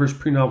Joan Rivers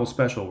pre-novel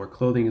special, where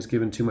clothing is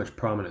given too much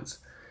prominence.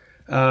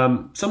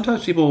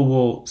 Sometimes people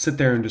will sit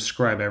there and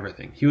describe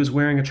everything. He was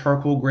wearing a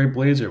charcoal gray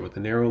blazer with the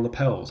narrow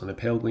lapels and a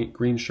pale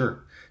green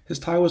shirt. His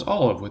tie was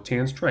olive with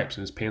tan stripes,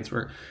 and his pants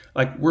were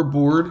we're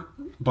bored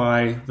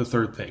by the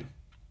third thing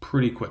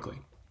pretty quickly.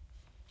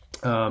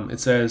 It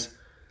says,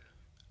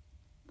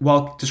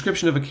 while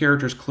description of a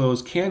character's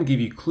clothes can give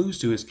you clues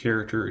to his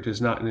character, it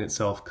does not in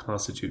itself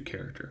constitute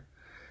character.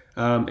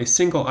 A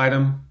single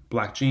item,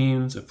 black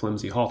jeans, a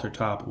flimsy halter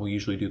top, will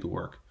usually do the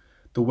work.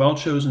 The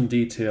well-chosen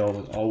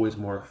detail is always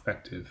more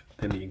effective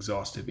than the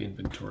exhaustive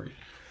inventory.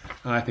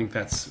 I think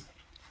that's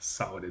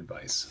solid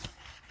advice.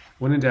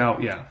 When in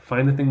doubt,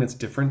 find the thing that's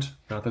different,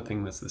 not the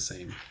thing that's the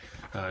same.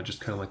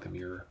 Just kind of like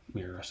the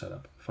mirror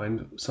setup.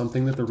 Find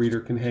something that the reader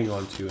can hang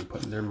on to and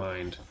put in their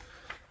mind,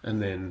 and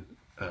then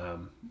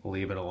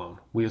leave it alone.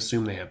 We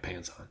assume they have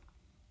pants on.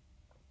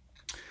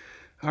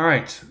 All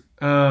right.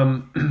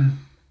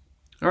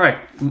 All right.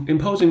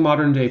 Imposing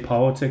modern-day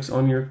politics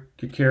on your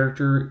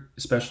character,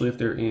 especially if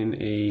they're in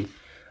a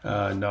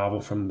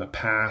novel from the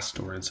past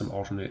or in some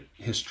alternate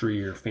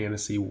history or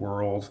fantasy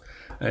world,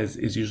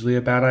 is usually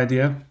a bad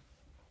idea.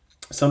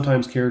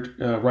 Sometimes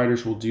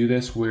writers will do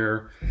this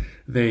where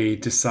they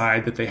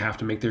decide that they have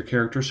to make their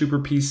character super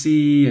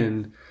PC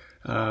and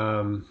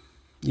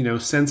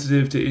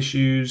sensitive to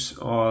issues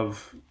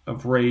of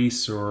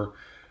race or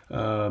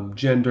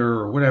gender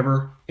or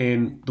whatever,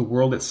 and the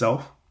world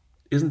itself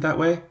isn't that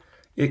way.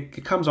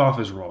 It comes off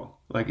as wrong.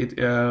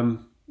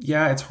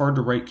 It's hard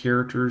to write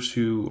characters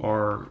who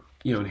are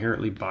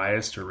inherently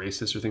biased or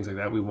racist or things like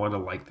that. We want to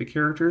like the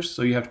characters,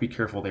 so you have to be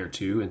careful there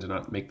too, and to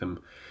not make them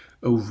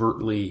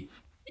overtly,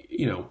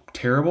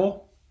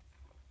 terrible,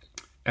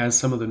 as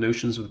some of the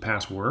notions of the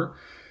past were.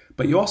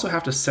 But you also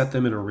have to set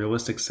them in a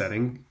realistic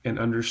setting and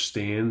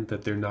understand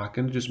that they're not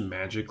going to just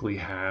magically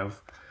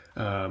have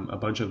a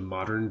bunch of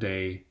modern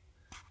day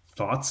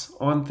thoughts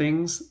on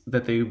things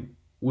that they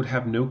would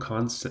have no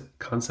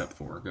concept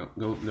for,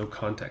 no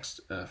context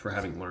for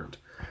having learned.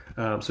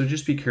 So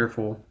just be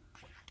careful.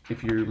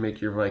 If you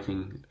make your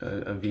Viking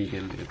a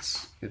vegan,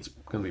 it's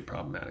going to be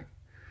problematic.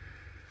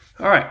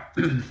 All right,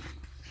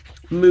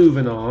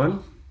 moving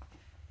on.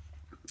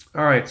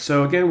 All right,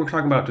 so again, we're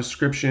talking about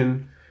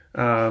description.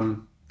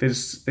 They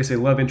say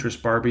love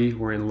interest Barbie,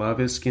 wherein love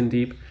is skin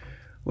deep.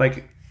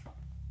 Like,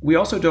 we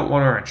also don't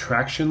want our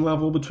attraction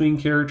level between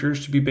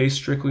characters to be based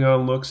strictly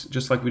on looks,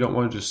 just like we don't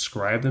want to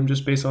describe them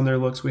just based on their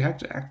looks. We have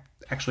to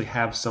actually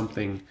have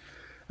something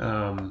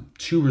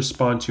to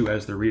respond to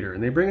as the reader.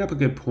 And they bring up a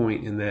good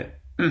point in that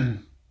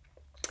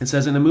it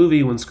says, in a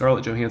movie, when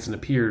Scarlett Johansson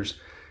appears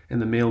and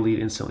the male lead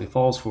instantly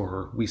falls for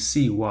her, we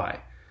see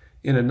why.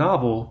 In a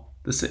novel,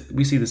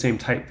 we see the same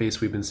typeface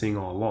we've been seeing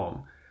all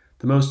along.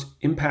 The most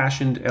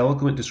impassioned,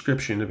 eloquent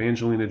description of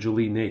Angelina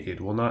Jolie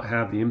naked will not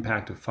have the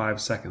impact of 5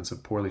 seconds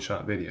of poorly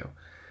shot video.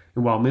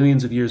 And while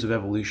millions of years of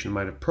evolution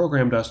might have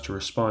programmed us to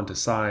respond to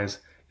size,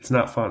 it's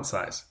not font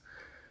size.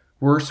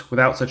 Worse,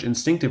 without such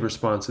instinctive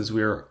responses,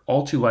 we are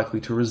all too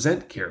likely to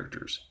resent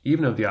characters,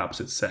 even of the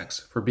opposite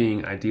sex, for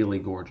being ideally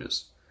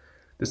gorgeous.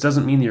 This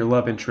doesn't mean that your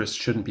love interest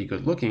shouldn't be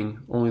good looking,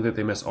 only that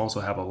they must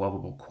also have a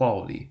lovable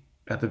quality.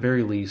 At the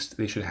very least,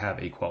 they should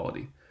have a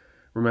quality.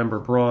 Remember,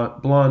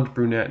 blonde,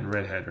 brunette, and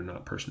redhead are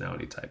not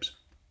personality types.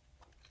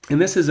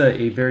 And this is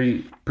a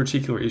very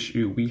particular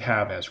issue we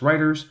have as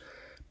writers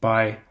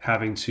by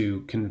having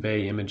to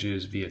convey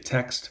images via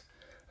text.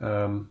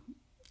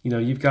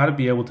 You've got to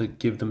be able to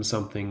give them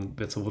something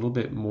that's a little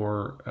bit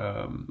more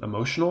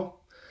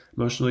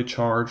emotionally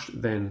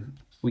charged. Than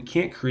we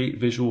can't create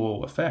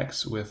visual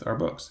effects with our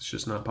books. It's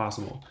just not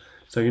possible.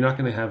 So you're not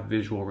going to have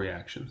visual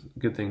reactions.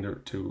 Good thing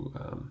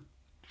to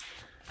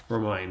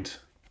remind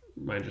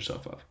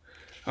yourself of.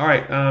 All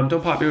right,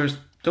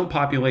 don't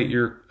populate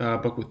your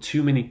book with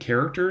too many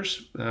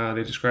characters.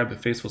 They describe the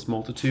faceless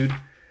multitude.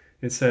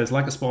 It says,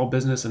 like a small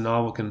business, a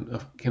novel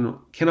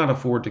cannot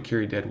afford to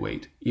carry dead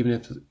weight, even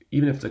if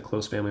it's a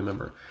close family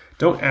member.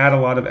 Don't add a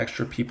lot of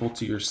extra people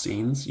to your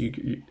scenes.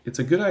 It's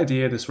a good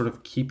idea to sort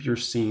of keep your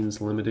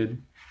scenes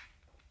limited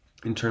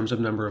in terms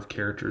of number of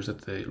characters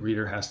that the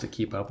reader has to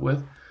keep up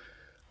with,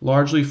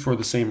 largely for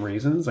the same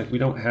reasons. Like, we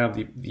don't have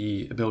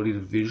the ability to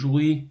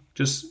visually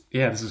just,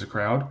 this is a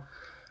crowd.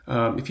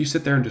 If you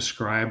sit there and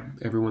describe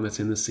everyone that's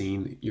in the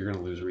scene, you're going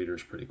to lose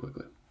readers pretty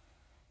quickly.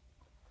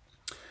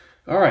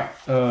 All right.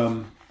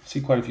 I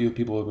see quite a few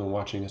people who have been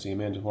watching. I see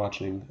Amanda's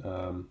watching.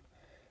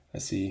 I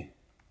see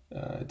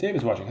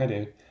David's watching. Hi,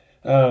 David.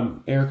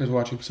 Erica's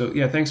watching. So,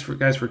 thanks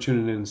guys for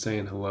tuning in and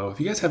saying hello. If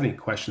you guys have any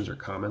questions or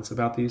comments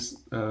about these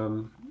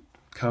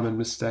common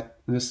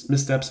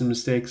missteps and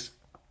mistakes,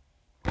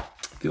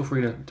 feel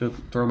free to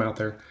throw them out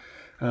there.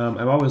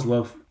 I've always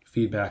loved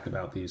feedback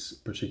about these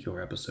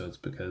particular episodes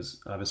because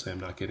obviously I'm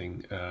not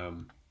getting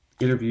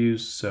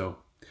interviews. So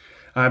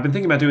I've been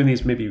thinking about doing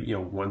these maybe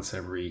once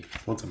a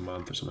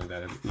month or something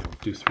like that.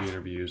 Do 3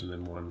 interviews and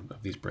then 1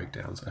 of these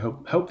breakdowns. I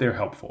hope they're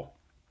helpful.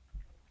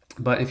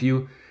 But if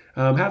you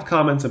have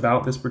comments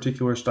about this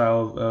particular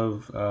style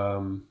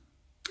of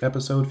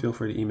episode, feel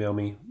free to email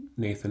me,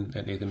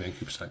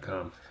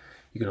 nathan@nathanvancoups.com.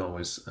 You can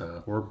always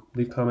or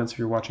leave comments if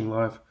you're watching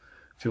live.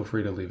 Feel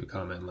free to leave a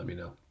comment and let me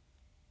know.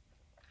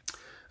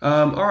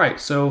 All right,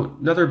 so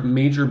another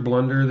major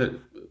blunder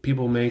that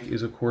people make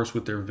is, of course,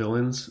 with their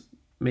villains.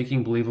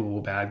 Making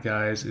believable bad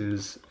guys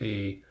is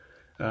a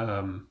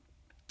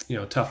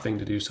tough thing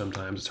to do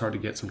sometimes. It's hard to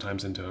get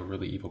sometimes into a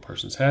really evil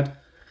person's head.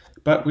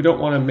 But we don't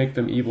want to make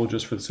them evil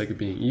just for the sake of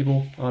being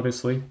evil,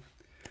 obviously.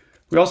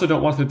 We also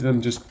don't want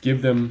them just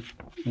give them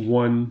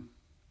one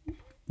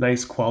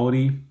nice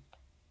quality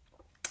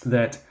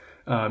that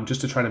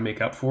just to try to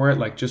make up for it.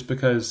 Like, just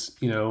because,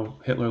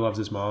 Hitler loves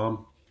his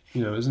mom,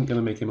 isn't going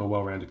to make him a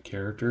well-rounded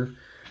character.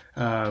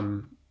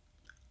 But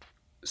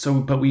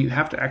we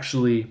have to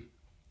actually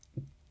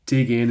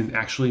dig in and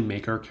actually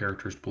make our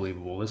characters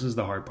believable. This is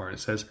the hard part. It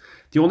says,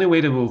 the only way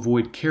to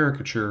avoid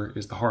caricature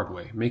is the hard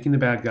way, making the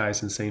bad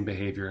guys' insane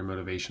behavior and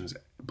motivations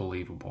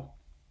believable.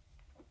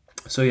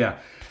 So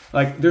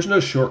there's no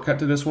shortcut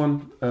to this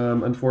one,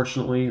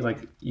 unfortunately.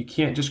 Like, you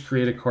can't just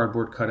create a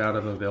cardboard cutout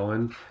of a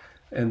villain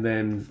and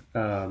then,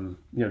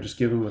 just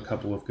give them a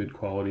couple of good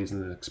qualities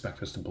and then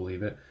expect us to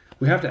believe it.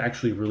 We have to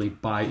actually really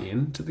buy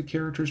into the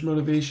character's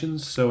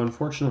motivations. So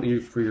unfortunately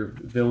for your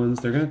villains,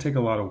 they're going to take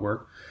a lot of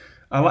work.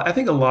 I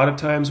think a lot of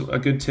times a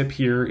good tip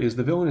here is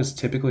the villain is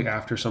typically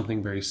after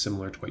something very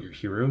similar to what your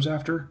hero's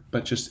after,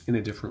 but just in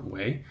a different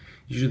way.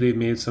 Usually they've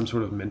made some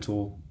sort of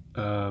mental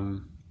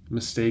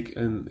mistake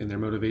in their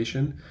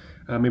motivation.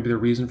 Maybe the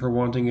reason for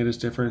wanting it is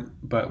different,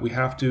 but we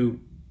have to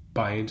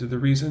buy into the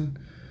reason.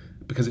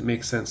 because it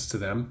makes sense to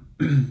them.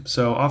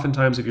 So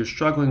oftentimes if you're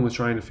struggling with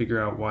trying to figure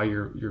out why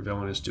your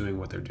villain is doing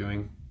what they're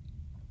doing,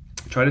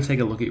 try to take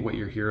a look at what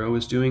your hero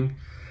is doing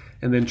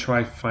and then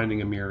try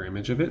finding a mirror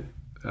image of it.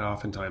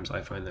 Oftentimes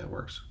I find that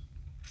works.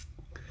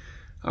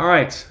 All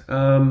right,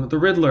 the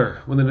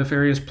Riddler, when the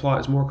nefarious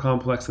plot is more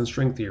complex than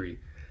string theory.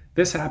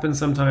 This happens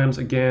sometimes.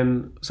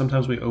 Again,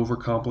 sometimes we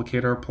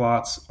overcomplicate our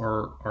plots.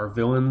 Our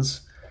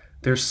villains,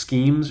 their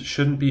schemes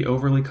shouldn't be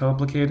overly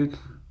complicated.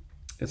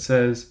 It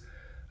says,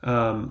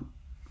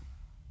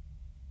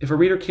 if a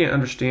reader can't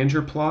understand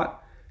your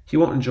plot, he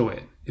won't enjoy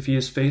it. If he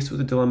is faced with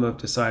the dilemma of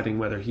deciding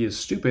whether he is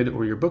stupid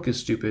or your book is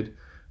stupid,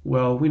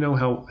 well, we know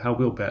how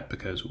we'll bet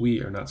because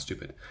we are not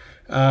stupid.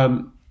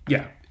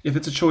 Yeah, if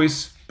it's a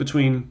choice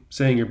between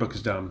saying your book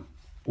is dumb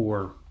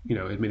or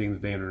admitting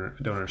that they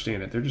don't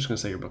understand it, they're just going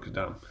to say your book is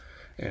dumb,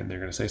 and they're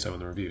going to say so in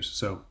the reviews.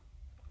 So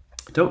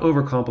don't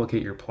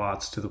overcomplicate your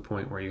plots to the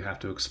point where you have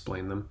to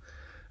explain them.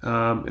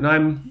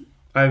 And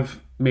I've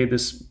made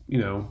this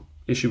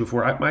issue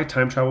before. My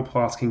time travel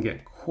plots can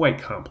get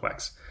quite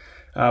complex,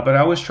 but I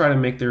always try to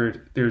make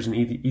there's an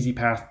easy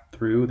path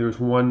through. There's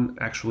one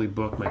actually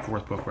book, my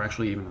fourth book, where I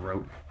actually even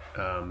wrote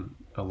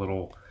a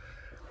little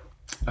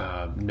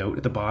note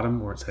at the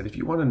bottom where it said, if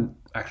you want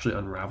to actually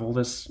unravel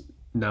this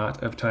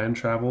knot of time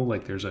travel,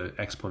 like there's an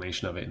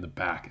explanation of it in the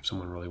back if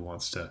someone really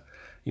wants to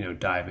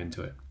dive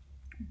into it.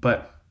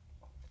 But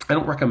I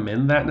don't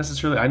recommend that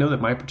necessarily. I know that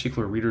my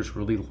particular readers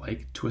really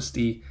like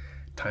twisty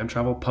time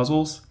travel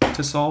puzzles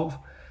to solve.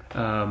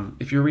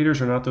 If your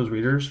readers are not those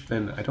readers,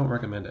 then I don't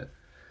recommend it.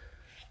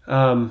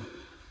 And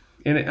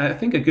I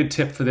think a good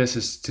tip for this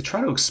is to try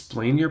to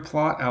explain your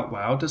plot out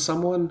loud to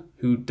someone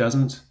who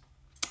hasn't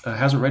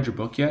read your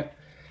book yet.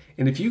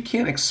 And if you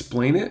can't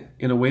explain it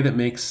in a way that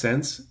makes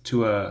sense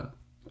to a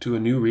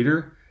new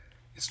reader,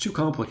 it's too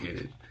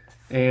complicated.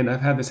 And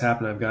I've had this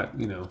happen. I've got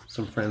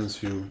some friends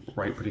who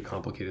write pretty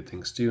complicated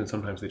things too, and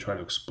sometimes they try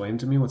to explain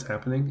to me what's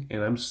happening,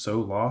 and I'm so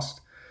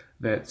lost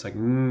that it's like,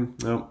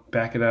 no,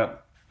 back it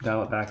up,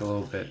 dial it back a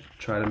little bit,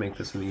 try to make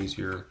this an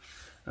easier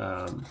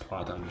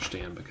plot to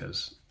understand,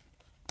 because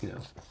we're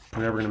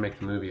never going to make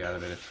the movie out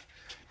of it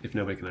if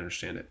nobody can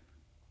understand it.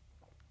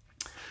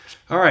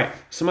 All right,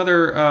 some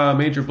other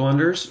major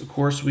blunders. Of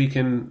course, we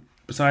can,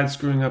 besides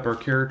screwing up our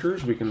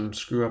characters, we can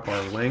screw up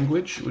our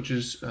language, which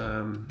is,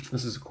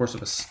 this is of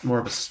course more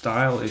of a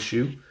style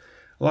issue.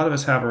 A lot of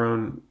us have our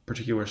own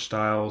particular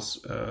styles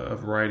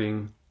of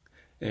writing,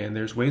 and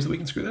there's ways that we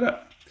can screw that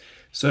up.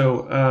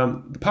 So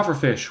the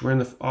pufferfish, wherein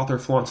the author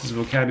flaunts his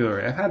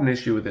vocabulary. I've had an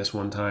issue with this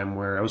one time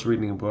where I was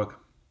reading a book,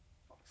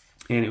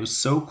 and it was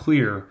so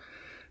clear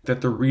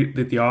that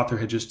the author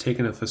had just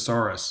taken a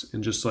thesaurus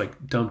and just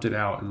like dumped it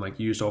out and like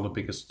used all the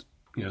biggest,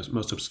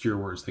 most obscure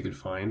words they could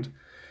find,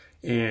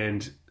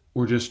 and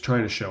were just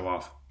trying to show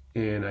off.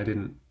 And I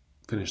didn't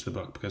finish the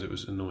book because it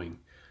was annoying.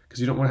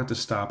 Because you don't want to have to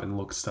stop and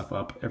look stuff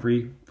up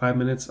every 5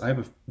 minutes. I have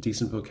a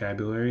decent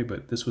vocabulary,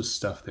 but this was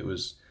stuff that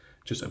was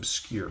just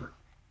obscure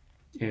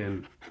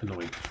and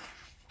annoying.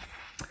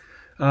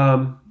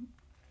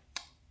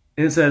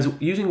 And it says,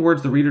 using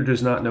words the reader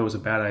does not know is a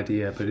bad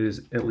idea, but it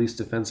is at least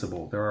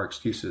defensible. There are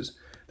excuses.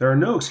 There are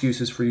no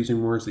excuses for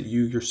using words that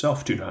you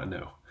yourself do not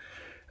know.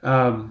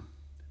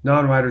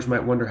 Non-writers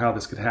might wonder how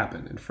this could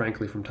happen, and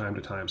frankly, from time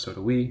to time, so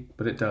do we,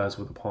 but it does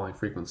with appalling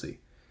frequency.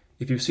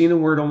 If you've seen a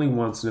word only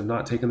once and have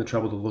not taken the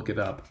trouble to look it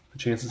up, the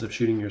chances of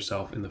shooting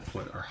yourself in the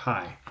foot are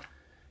high.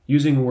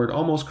 Using a word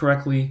almost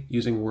correctly,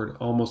 using a word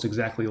almost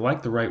exactly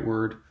like the right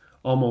word,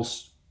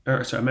 amounts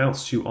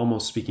to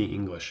almost speaking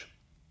English.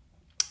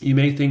 You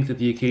may think that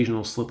the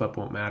occasional slip-up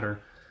won't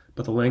matter,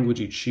 but the language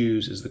you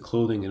choose is the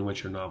clothing in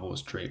which your novel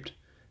is draped.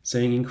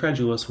 Saying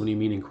incredulous when you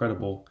mean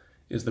incredible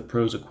is the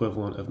prose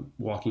equivalent of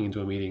walking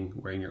into a meeting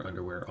wearing your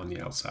underwear on the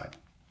outside.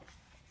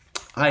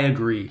 I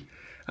agree.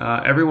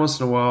 Every once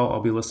in a while,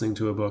 I'll be listening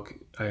to a book.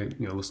 I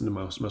listen to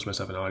most of my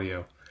stuff in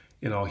audio,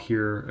 and I'll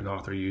hear an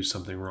author use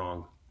something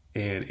wrong,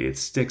 and it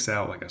sticks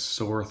out like a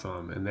sore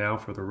thumb. And now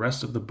for the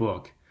rest of the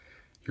book,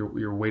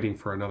 you're waiting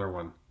for another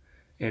one,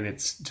 and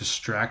it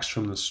distracts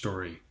from the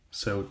story.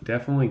 So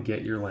definitely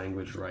get your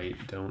language right.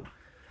 Don't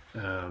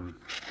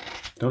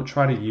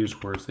try to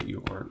use words that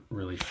you aren't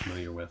really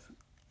familiar with.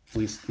 At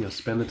least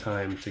spend the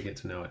time to get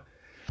to know it.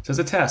 It says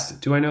a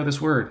test. Do I know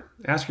this word?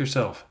 Ask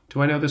yourself,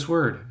 do I know this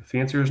word? If the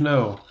answer is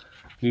no,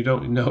 and you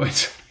don't know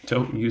it,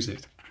 don't use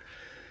it.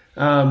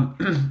 And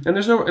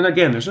there's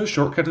no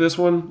shortcut to this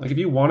one. Like if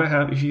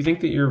you think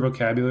that your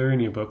vocabulary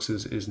in your books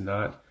is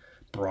not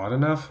broad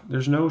enough,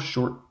 there's no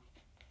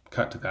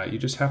shortcut to that. You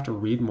just have to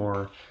read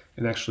more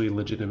and actually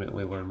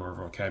legitimately learn more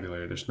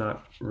vocabulary. There's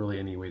not really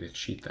any way to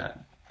cheat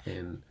that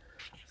and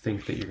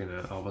think that you're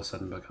going to all of a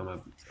sudden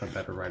become a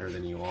better writer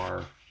than you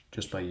are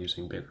just by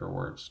using bigger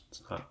words.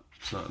 It's not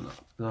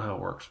how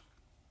it works.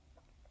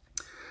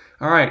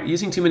 All right,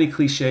 using too many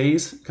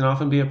cliches can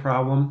often be a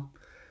problem.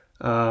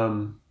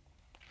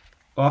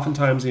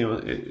 Oftentimes,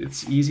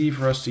 it's easy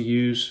for us to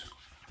use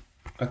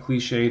a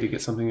cliche to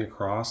get something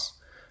across,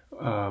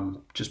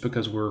 just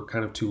because we're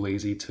kind of too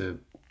lazy to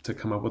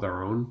come up with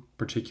our own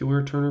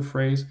particular turn of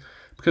phrase.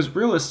 Because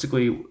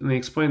realistically, and they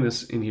explain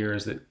this in here,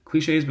 is that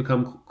cliches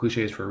become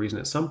cliches for a reason.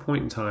 At some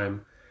point in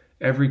time,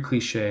 every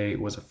cliche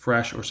was a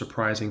fresh or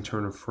surprising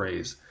turn of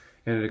phrase,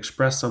 and it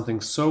expressed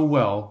something so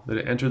well that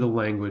it entered the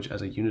language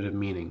as a unit of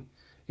meaning,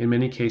 in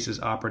many cases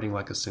operating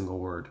like a single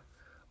word.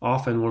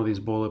 Often, one of these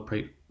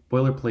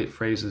boilerplate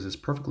phrases is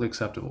perfectly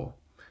acceptable.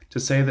 To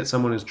say that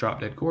someone is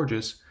drop dead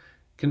gorgeous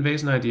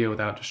conveys an idea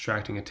without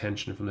distracting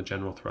attention from the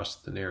general thrust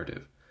of the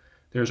narrative.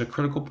 There is a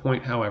critical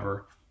point,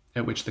 however,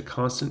 at which the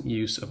constant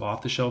use of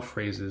off-the-shelf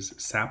phrases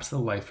saps the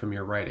life from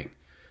your writing.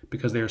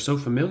 Because they are so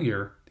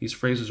familiar, these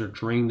phrases are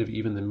drained of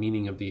even the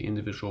meaning of the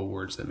individual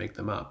words that make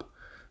them up.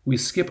 We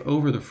skip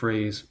over the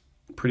phrase,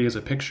 pretty as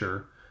a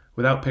picture,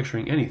 without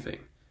picturing anything.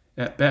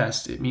 At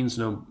best, it means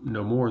no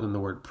more than the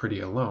word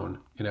pretty alone,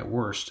 and at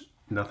worst,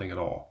 nothing at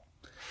all.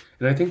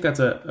 And I think that's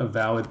a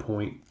valid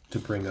point to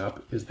bring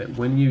up, is that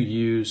when you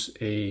use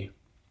a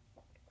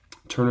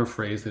turn of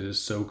phrase that is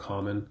so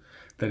common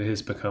that it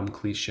has become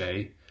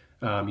cliche,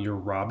 you're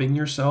robbing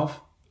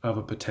yourself of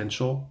a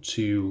potential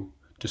to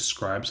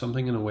describe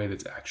something in a way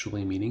that's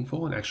actually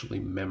meaningful and actually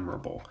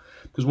memorable.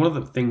 Because one of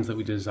the things that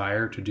we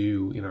desire to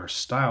do in our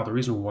style, the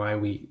reason why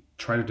we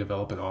try to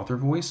develop an author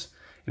voice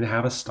and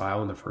have a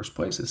style in the first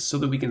place, is so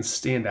that we can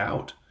stand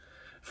out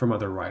from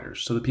other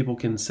writers, so that people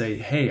can say,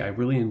 hey, I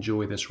really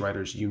enjoy this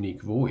writer's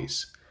unique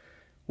voice.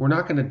 We're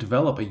not going to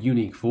develop a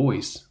unique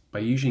voice by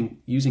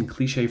using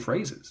cliche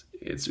phrases.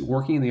 It's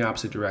working in the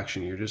opposite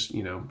direction. You're just,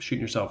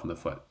 shooting yourself in the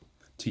foot,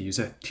 to use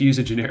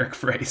a generic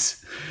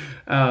phrase.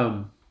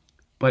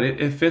 But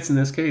it fits in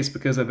this case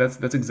because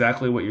that's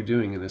exactly what you're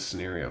doing in this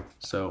scenario.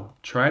 So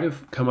try to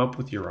come up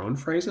with your own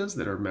phrases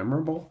that are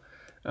memorable.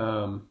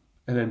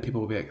 And then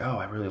people will be like, oh,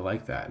 I really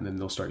like that. And then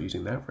they'll start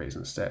using that phrase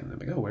instead. And they'll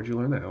be like, oh, where'd you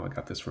learn that? Oh, I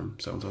got this from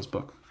so-and-so's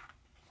book.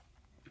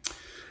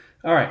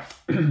 All right.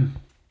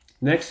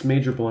 Next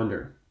major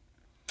blunder.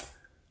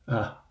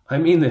 I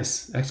mean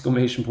this!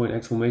 Exclamation point,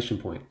 exclamation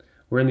point.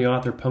 Wherein the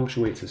author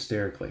punctuates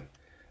hysterically.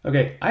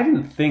 Okay, I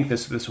didn't think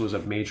this was a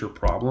major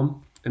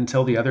problem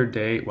until the other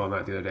day. Well,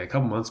 not the other day. A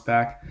couple months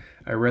back,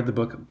 I read the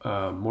book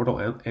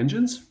Mortal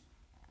Engines.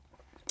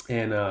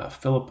 And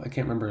Philip, I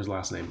can't remember his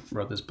last name,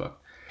 wrote this book.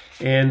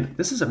 And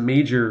this is a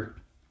major,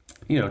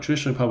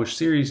 traditionally published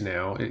series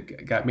now.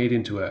 It got made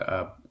into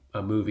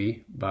a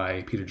movie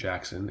by Peter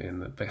Jackson.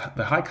 And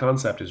the high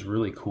concept is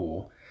really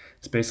cool.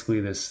 It's basically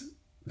this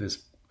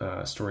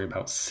story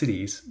about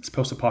cities. It's a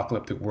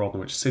post-apocalyptic world in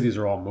which cities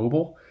are all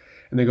mobile.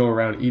 And they go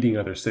around eating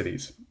other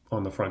cities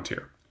on the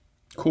frontier.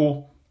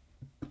 Cool.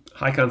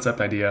 High concept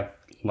idea.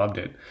 Loved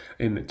it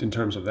in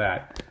terms of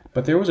that.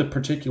 But there was a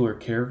particular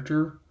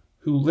character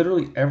who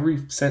literally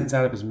every sentence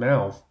out of his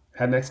mouth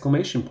had an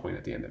exclamation point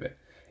at the end of it.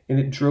 And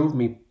it drove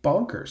me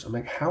bonkers. I'm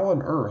like, how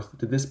on earth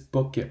did this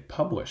book get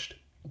published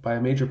by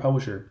a major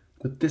publisher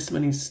with this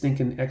many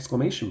stinking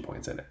exclamation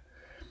points in it?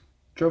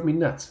 Drove me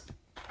nuts.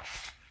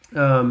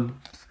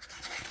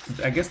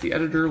 I guess the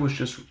editor was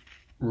just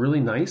really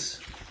nice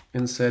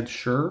and said,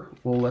 sure,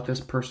 we'll let this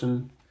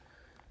person,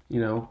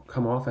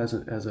 come off as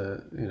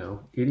a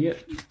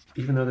idiot,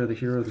 even though they're the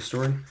hero of the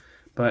story.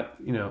 But,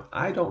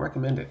 I don't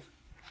recommend it.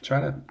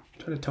 Try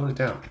to tone it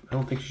down. I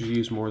don't think you should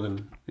use more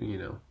than,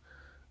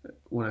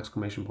 one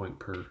exclamation point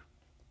per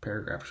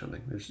paragraph or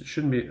something. There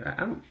shouldn't be,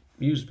 I don't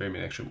use very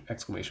many extra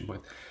exclamation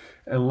points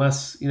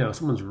unless,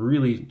 someone's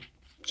really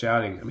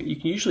shouting. I mean, you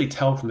can usually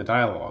tell from the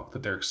dialogue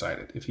that they're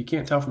excited. If you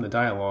can't tell from the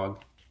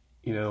dialogue,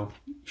 you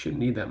shouldn't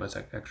need that much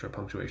extra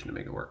punctuation to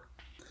make it work.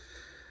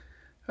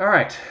 All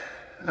right.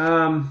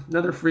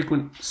 Another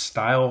frequent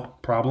style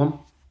problem.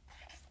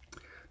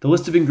 The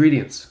list of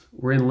ingredients.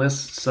 Wherein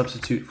lists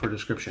substitute for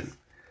description.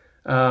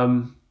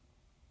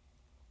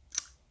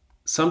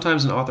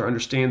 Sometimes an author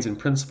understands in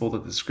principle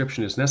that the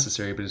description is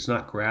necessary, but does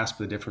not grasp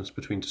the difference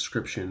between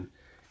description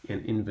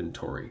and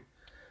inventory.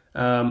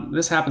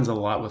 This happens a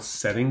lot with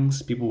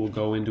settings. People will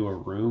go into a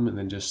room and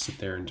then just sit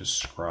there and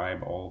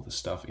describe all the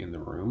stuff in the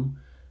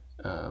room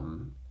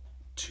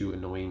to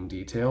annoying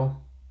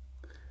detail.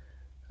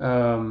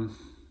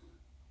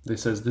 They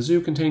says, the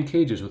zoo contained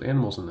cages with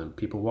animals in them.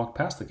 People walked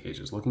past the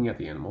cages, looking at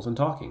the animals and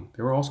talking.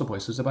 There were also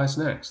places to buy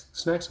snacks. The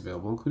snacks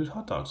available included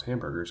hot dogs,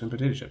 hamburgers, and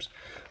potato chips.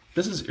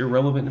 This is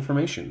irrelevant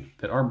information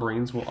that our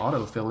brains will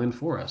auto-fill in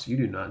for us. You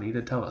do not need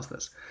to tell us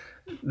this.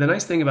 The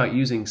nice thing about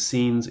using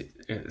scenes,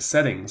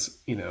 settings,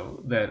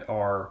 that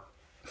are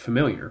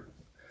familiar,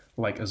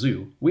 like a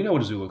zoo. We know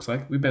what a zoo looks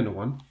like. We've been to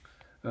one.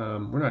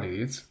 We're not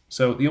idiots.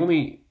 So the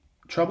only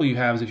trouble you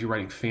have is if you're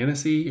writing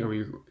fantasy or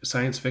you're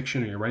science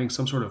fiction or you're writing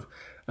some sort of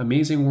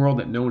amazing world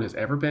that no one has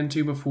ever been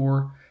to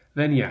before,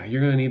 then yeah, you're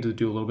going to need to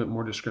do a little bit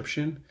more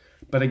description.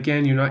 But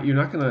again, you're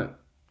not going to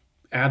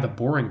add the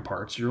boring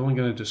parts. You're only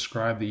going to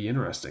describe the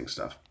interesting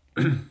stuff.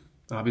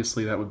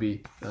 Obviously, that would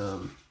be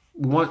the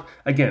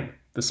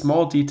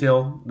small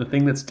detail, the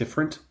thing that's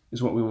different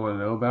is what we want to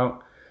know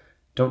about.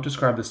 Don't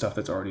describe the stuff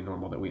that's already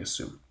normal that we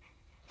assume.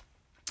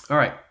 All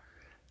right.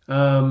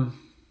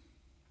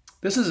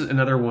 This is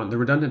another one, the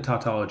redundant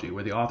tautology,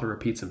 where the author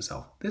repeats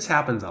himself. This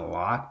happens a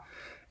lot,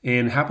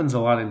 and happens a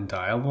lot in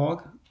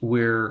dialogue,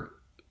 where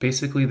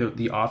Basically,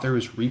 the author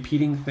is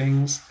repeating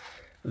things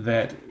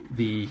that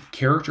the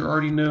character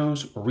already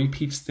knows, or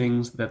repeats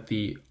things that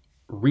the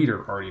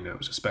reader already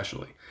knows,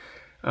 especially.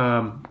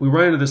 We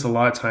run into this a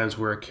lot of times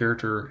where a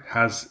character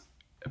has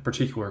a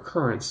particular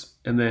occurrence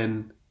and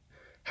then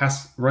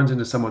runs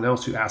into someone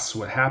else who asks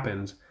what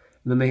happened,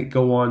 and then they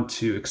go on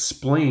to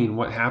explain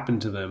what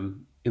happened to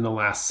them in the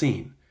last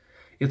scene.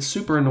 It's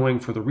super annoying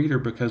for the reader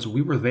because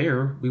we were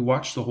there, we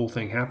watched the whole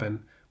thing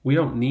happen. We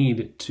don't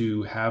need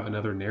to have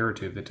another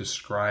narrative that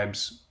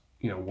describes,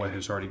 what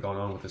has already gone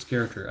on with this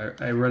character.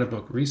 I read a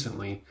book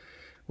recently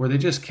where they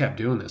just kept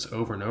doing this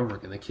over and over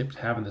again. They kept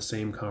having the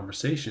same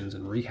conversations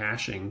and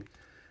rehashing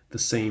the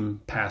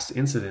same past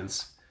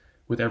incidents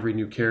with every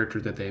new character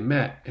that they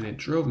met, and it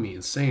drove me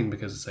insane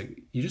because it's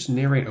like you just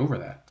narrate over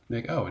that.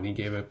 Like, oh, and he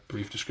gave a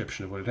brief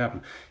description of what had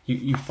happened.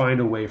 You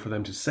find a way for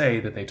them to say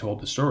that they told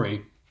the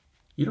story.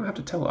 You don't have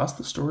to tell us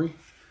the story.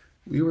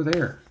 We were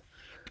there.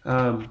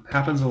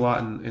 Happens a lot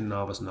in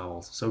novice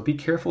novels. So be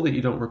careful that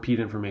you don't repeat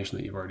information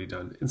that you've already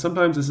done. And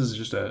sometimes this is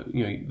just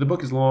the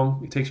book is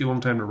long. It takes you a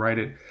long time to write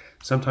it.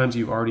 Sometimes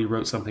you've already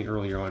wrote something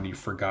earlier on. You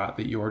forgot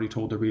that you already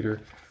told the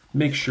reader.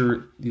 Make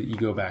sure that you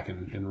go back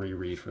and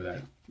reread for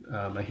that.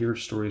 I hear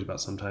stories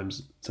about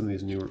sometimes some of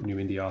these new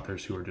indie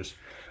authors who are just,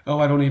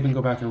 I don't even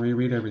go back and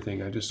reread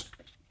everything. I just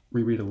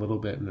reread a little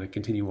bit and then I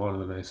continue on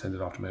and then I send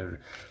it off to my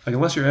editor. Like,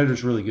 unless your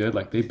editor's really good,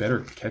 like, they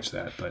better catch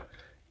that, but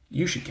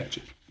you should catch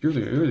it. You're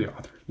the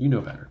author. You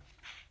know better.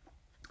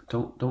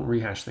 Don't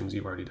rehash things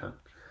you've already done.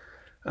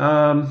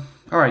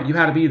 All right, you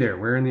had to be there,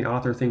 wherein the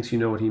author thinks you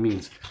know what he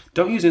means.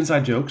 Don't use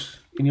inside jokes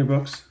in your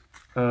books.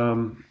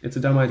 It's a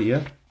dumb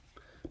idea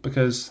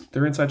because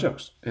they're inside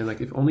jokes. And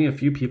like, if only a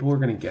few people are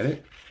going to get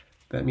it,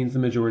 that means the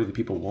majority of the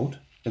people won't,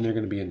 and they're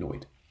going to be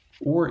annoyed.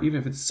 Or even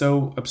if it's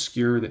so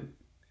obscure that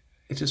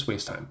it just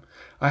wastes time.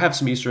 I have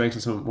some Easter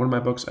eggs in one of my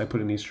books. I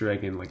put an Easter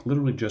egg in, like,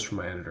 literally just for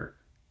my editor,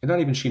 and not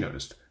even she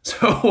noticed.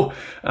 So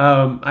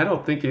I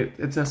don't think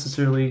it's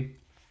necessarily,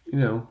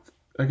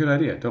 a good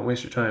idea. Don't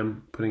waste your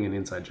time putting in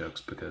inside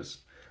jokes because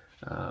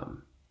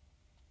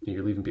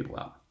you're leaving people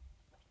out.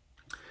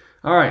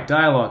 All right,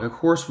 dialogue. Of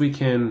course, we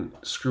can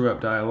screw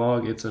up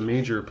dialogue. It's a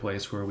major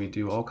place where we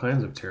do all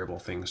kinds of terrible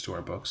things to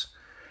our books.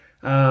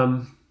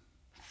 Of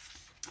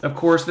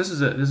course, this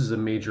is a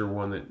major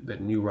one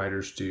that new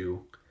writers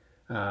do.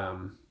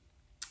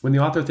 When the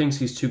author thinks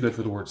he's too good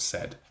for the word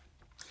said.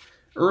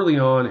 Early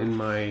on in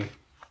my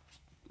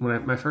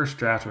first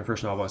draft, my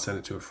first novel, I sent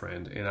it to a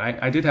friend, and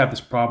I did have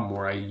this problem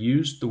where I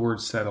used the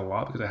word said a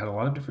lot because I had a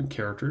lot of different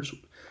characters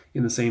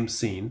in the same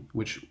scene,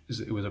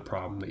 it was a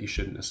problem that you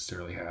shouldn't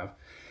necessarily have.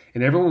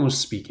 And everyone was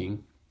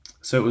speaking,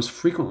 so it was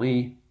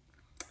frequently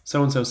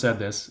so-and-so said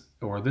this,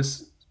 or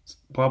this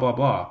blah, blah,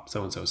 blah,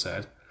 so-and-so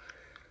said.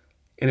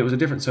 And it was a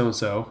different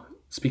so-and-so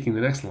speaking the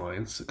next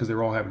lines because they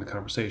were all having a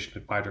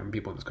conversation, 5 different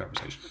people in this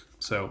conversation.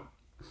 So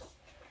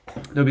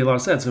there'll be a lot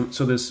of said.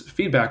 So this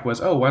feedback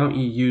was, why don't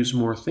you use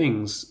more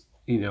things,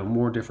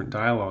 more different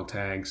dialogue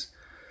tags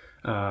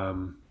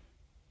to,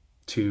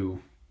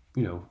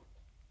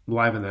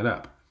 liven that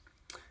up.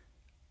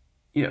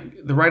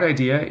 The right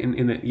idea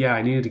in that,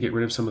 I needed to get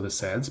rid of some of the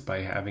saids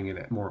by having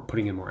it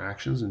putting in more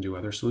actions and do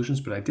other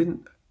solutions, but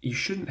you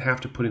shouldn't have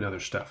to put in other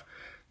stuff.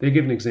 They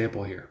give an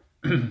example here.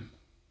 It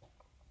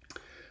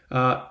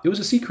was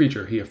a sea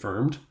creature, he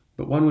affirmed,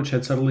 but one which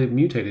had subtly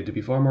mutated to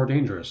be far more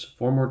dangerous,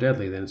 far more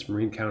deadly than its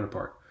marine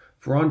counterpart.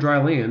 For on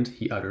dry land,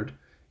 he uttered,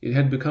 it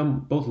had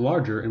become both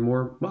larger and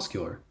more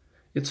muscular.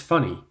 It's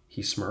funny,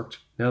 he smirked,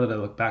 now that I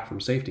look back from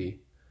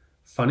safety.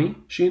 Funny?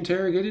 She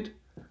interrogated.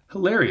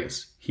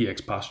 Hilarious, he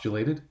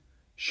expostulated.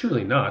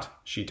 Surely not,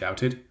 she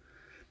doubted.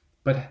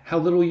 But how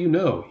little you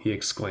know, he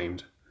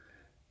exclaimed.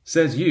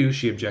 Says you,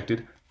 she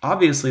objected.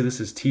 Obviously this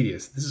is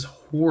tedious. This is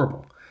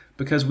horrible.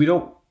 Because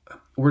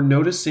we're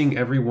noticing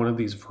every one of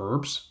these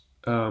verbs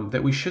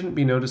that we shouldn't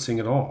be noticing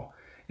at all.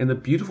 And the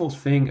beautiful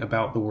thing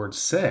about the word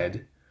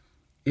said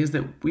is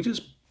that we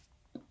just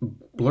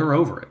blur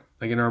over it,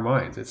 like in our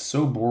minds. It's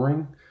so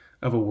boring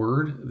of a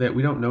word that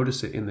we don't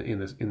notice it in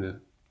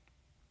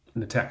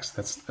the text.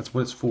 That's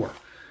what it's for.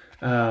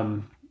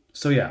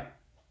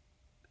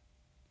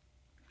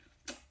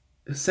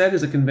 Said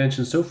is a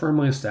convention so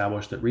firmly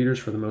established that readers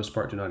for the most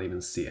part do not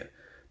even see it.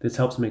 This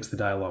helps makes the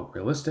dialogue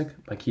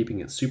realistic by keeping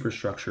its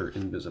superstructure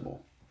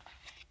invisible.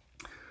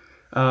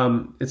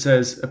 It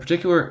says, a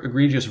particular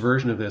egregious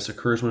version of this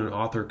occurs when an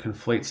author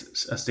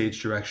conflates a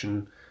stage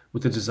direction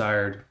with the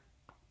desire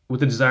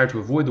to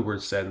avoid the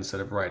word said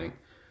instead of writing.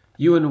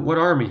 You in what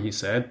army, he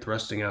said,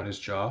 thrusting out his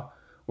jaw,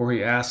 or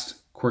he asked,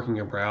 quirking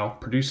a brow,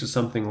 produces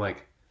something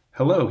like,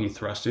 hello, he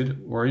thrusted,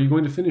 or are you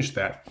going to finish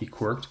that, he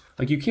quirked.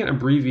 Like, you can't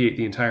abbreviate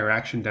the entire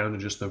action down to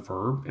just the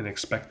verb and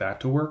expect that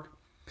to work.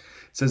 It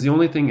says the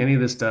only thing any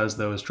of this does,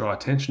 though, is draw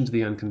attention to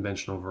the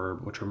unconventional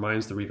verb, which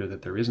reminds the reader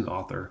that there is an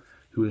author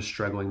who is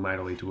struggling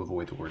mightily to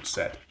avoid the word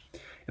said.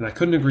 And I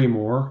couldn't agree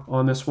more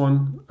on this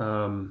one.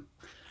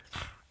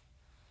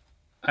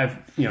 I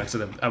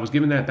was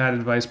given that bad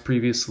advice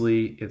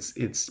previously.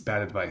 It's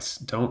bad advice.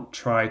 Don't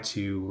try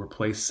to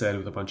replace said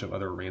with a bunch of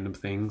other random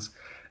things.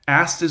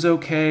 Asked is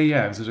okay.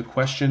 Yeah, if there's a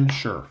question,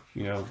 sure.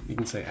 You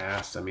can say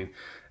asked. I mean,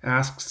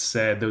 asked,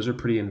 said, those are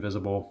pretty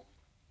invisible.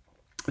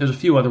 There's a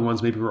few other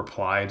ones, maybe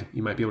replied.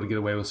 You might be able to get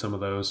away with some of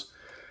those.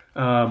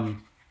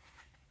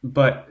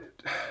 But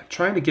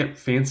trying to get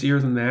fancier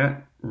than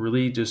that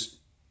really just,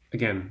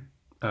 again,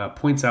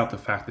 points out the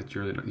fact that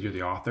you're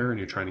the author and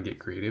you're trying to get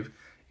creative.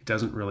 It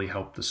doesn't really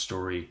help the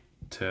story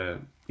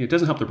it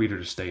doesn't help the reader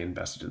to stay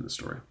invested in the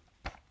story.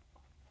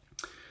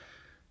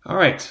 All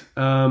right,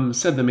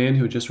 said the man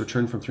who had just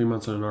returned from 3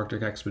 months on an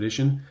Arctic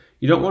expedition.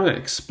 You don't want to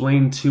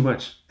explain too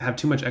much, have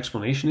too much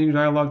explanation in your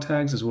dialogue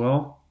tags as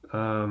well.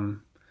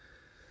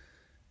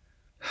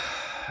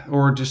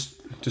 Or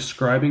just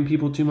describing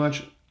people too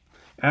much.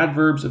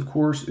 Adverbs, of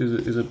course,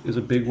 is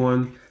a big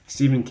one.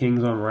 Stephen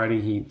King's on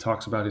writing. He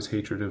talks about his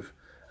hatred of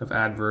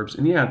adverbs.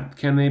 And yeah,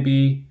 can they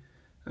be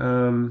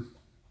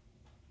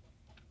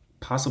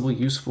possibly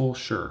useful?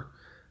 Sure.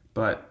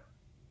 But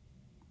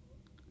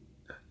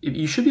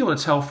you should be able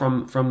to tell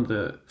from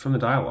the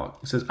dialogue.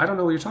 He says, "I don't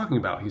know what you're talking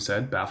about," he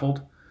said,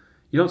 baffled.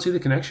 "You don't see the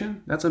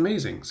connection? That's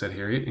amazing," said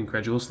Harriet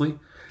incredulously.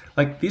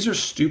 Like, these are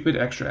stupid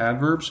extra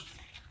adverbs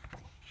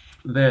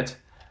that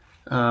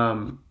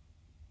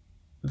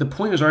the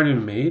point has already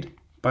been made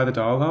by the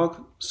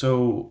dialogue,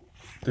 so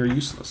they're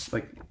useless.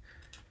 Like,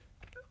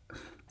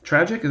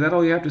 "Tragic? Is that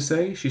all you have to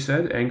say?" she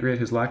said, angry at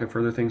his lack of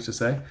further things to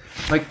say.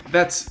 Like,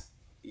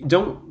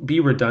 don't be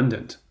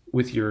redundant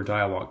with your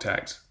dialogue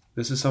tags.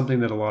 This is something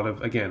that a lot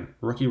of, again,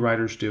 rookie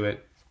writers do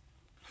it.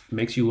 It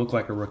makes you look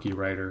like a rookie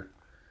writer.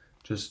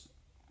 Just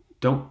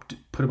don't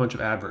put a bunch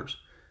of adverbs.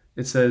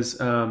 It says,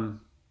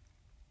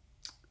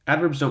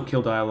 adverbs don't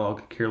kill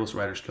dialogue, careless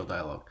writers kill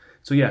dialogue.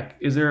 So yeah,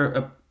 is there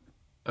a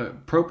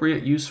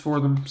appropriate use for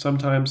them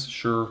sometimes?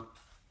 Sure.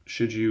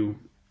 Should you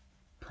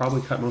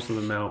probably cut most of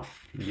them out?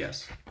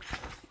 Yes.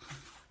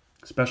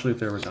 Especially if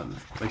they're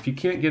redundant. Like, if you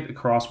can't get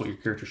across what your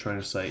character's trying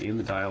to say in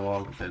the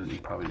dialogue, then you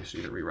probably just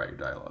need to rewrite your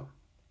dialogue.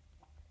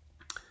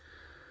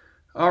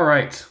 All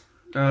right.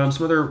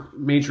 Some other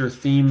major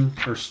theme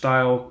or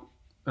style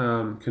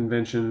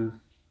convention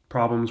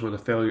problems where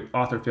the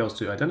author fails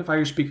to identify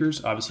your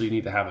speakers. Obviously, you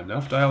need to have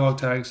enough dialogue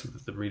tags so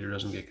that the reader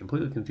doesn't get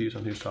completely confused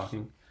on who's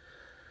talking.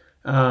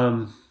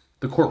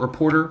 The court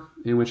reporter,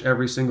 in which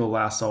every single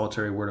last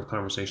solitary word of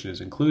conversation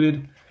is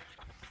included.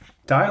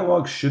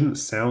 Dialogue shouldn't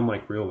sound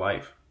like real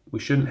life. We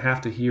shouldn't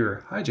have to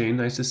hear, "Hi, Jane,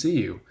 nice to see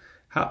you.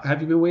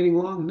 Have you been waiting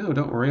long?" No,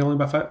 don't worry, only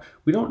about 5.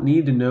 We don't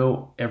need to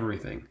know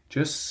everything.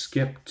 Just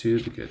skip to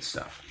the good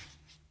stuff.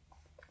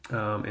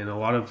 And a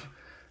lot of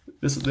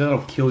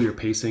that'll kill your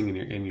pacing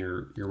and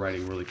your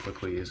writing really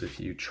quickly, is if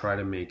you try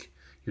to make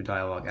your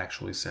dialogue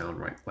actually sound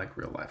right like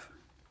real life.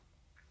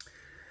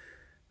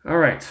 All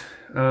right.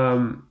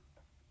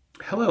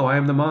 Hello, I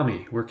am the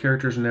mommy, where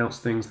characters announce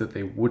things that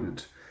they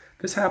wouldn't.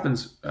 This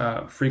happens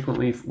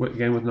frequently,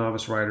 again, with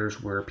novice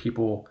writers, where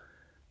people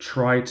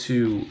try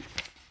to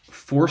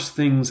force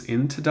things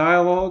into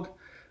dialogue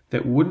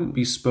that wouldn't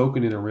be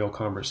spoken in a real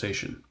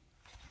conversation.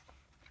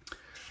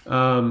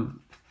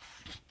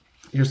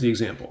 Here's the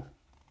example.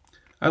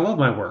 "I love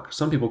my work.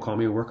 Some people call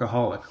me a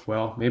workaholic.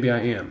 Well, maybe I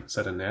am,"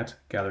 said Annette,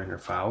 gathering her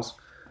files.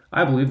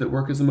 "I believe that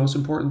work is the most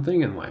important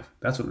thing in life.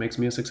 That's what makes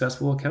me a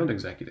successful account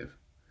executive."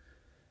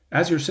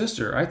 "As your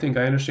sister, I think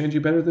I understand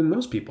you better than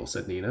most people,"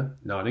 said Nina,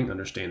 nodding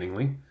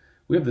understandingly.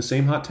 "We have the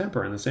same hot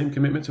temper and the same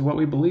commitment to what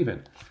we believe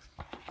in."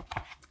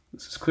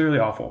 This is clearly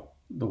awful.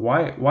 The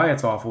why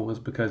it's awful is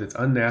because it's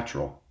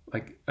unnatural.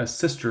 Like, a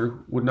sister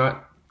would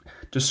not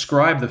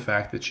describe the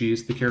fact that she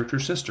is the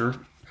character's sister.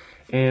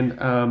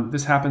 And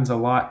this happens a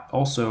lot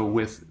also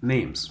with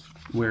names,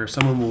 where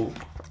someone will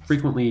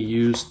frequently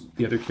use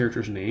the other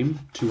character's name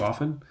too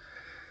often.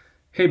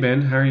 "Hey,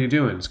 Ben, how are you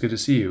doing? It's good to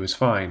see you." It's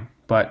fine.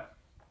 But,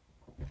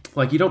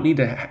 like, you don't need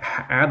to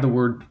add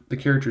the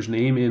character's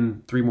name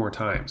in 3 more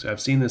times.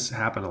 I've seen this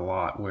happen a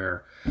lot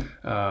where,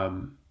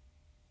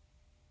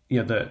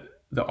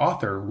 the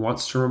author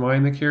wants to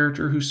remind the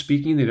character who's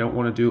speaking. They don't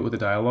want to do it with a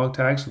dialogue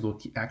tag, so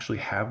they'll actually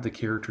have the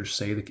character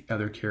say the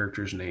other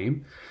character's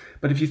name.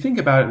 But if you think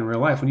about it in real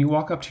life, when you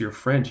walk up to your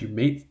friend, you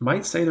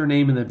might say their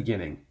name in the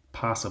beginning,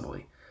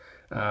 possibly.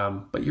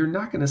 But you're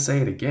not going to say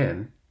it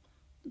again.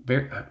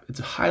 It's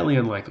highly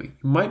unlikely.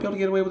 You might be able to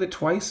get away with it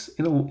twice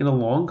in a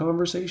long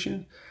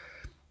conversation.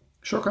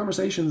 Short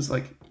conversations,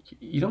 like,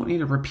 you don't need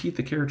to repeat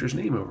the character's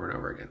name over and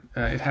over again.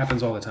 It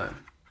happens all the time.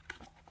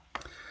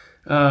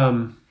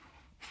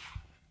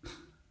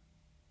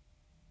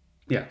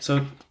 Yeah,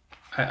 so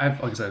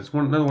like I said, it's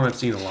another one I've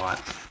seen a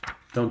lot.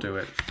 Don't do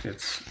it.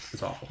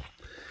 It's awful.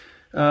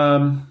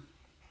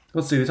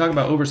 Let's see. They talk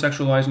about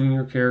over-sexualizing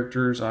your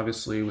characters.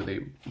 Obviously,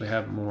 they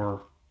have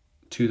more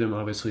to them,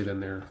 obviously, than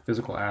their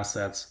physical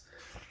assets.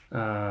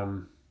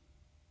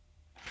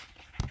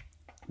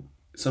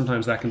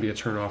 Sometimes that can be a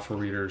turnoff for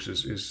readers.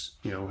 Is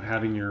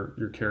having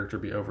your character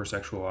be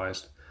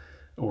over-sexualized,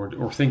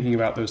 or thinking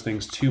about those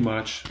things too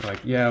much.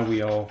 Like, yeah,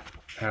 we all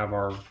have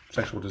our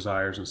sexual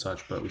desires and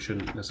such, but we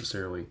shouldn't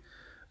necessarily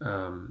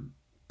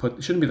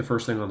it shouldn't be the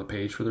first thing on the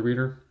page for the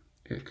reader.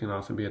 It can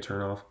often be a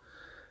turnoff.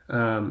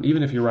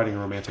 Even if you're writing a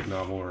romantic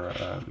novel or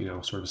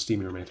sort of a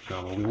steamy romantic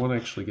novel, we want to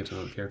actually get to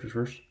know the characters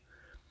first.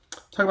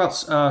 Talk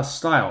about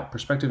style,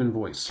 perspective, and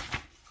voice.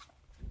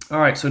 All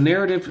right, so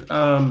narrative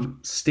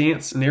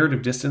stance,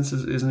 narrative distance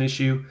is an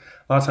issue.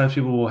 A lot of times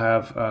people will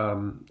have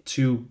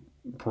too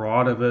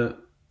broad of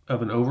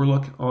an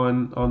overlook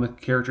on the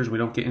characters. We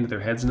don't get into their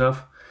heads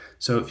enough,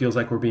 so it feels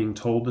like we're being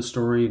told the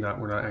story,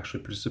 we're not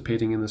actually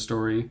participating in the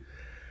story.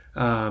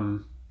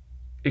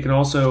 It can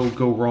also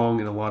go wrong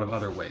in a lot of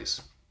other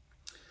ways.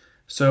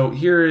 So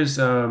here is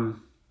the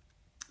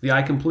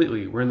I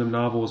Completely, wherein the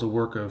novel is a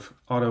work of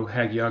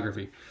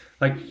autohagiography.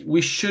 Like,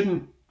 we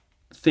shouldn't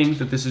think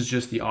that this is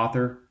just the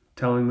author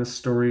telling this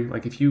story.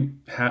 Like, if you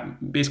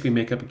basically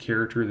make up a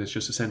character that's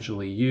just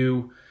essentially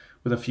you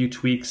with a few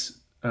tweaks,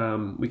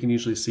 we can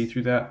usually see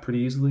through that pretty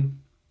easily.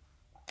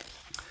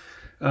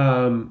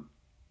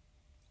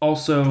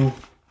 Also,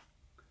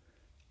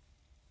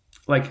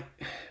 like,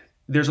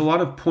 there's a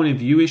lot of point of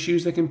view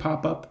issues that can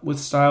pop up with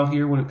style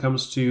here when it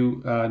comes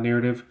to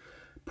narrative.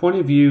 Point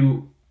of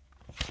view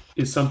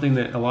is something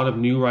that a lot of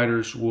new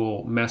writers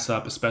will mess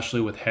up,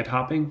 especially with head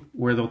hopping,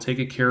 where they'll take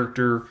a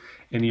character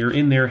and you're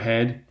in their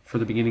head for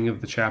the beginning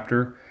of the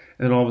chapter,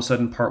 and then all of a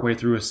sudden, partway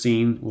through a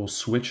scene, we'll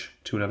switch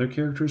to another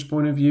character's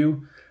point of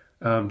view,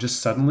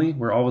 just suddenly,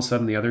 where all of a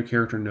sudden the other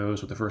character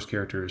knows what the first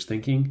character is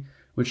thinking,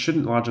 which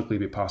shouldn't logically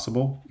be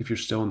possible if you're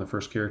still in the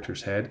first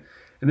character's head.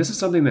 And this is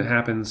something that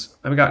happens.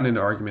 I've gotten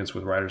into arguments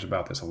with writers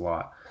about this a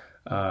lot.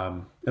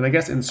 And I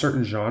guess in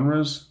certain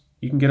genres,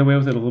 you can get away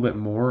with it a little bit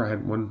more. I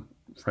had one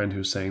friend who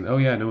was saying, oh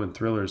yeah, no, in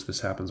thrillers,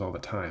 this happens all the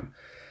time.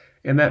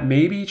 And that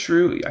may be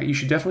true. You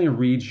should definitely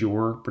read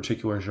your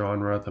particular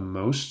genre the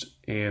most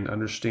and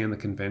understand the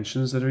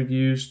conventions that are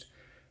used.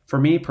 For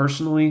me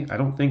personally, I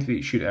don't think that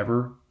you should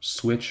ever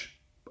switch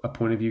a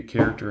point of view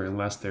character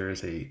unless there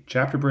is a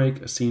chapter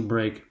break, a scene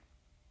break,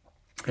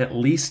 at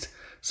least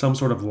some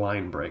sort of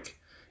line break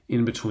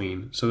in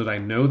between, so that I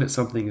know that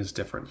something is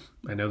different.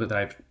 I know that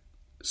I've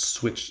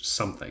switched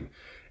something,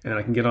 and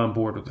I can get on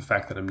board with the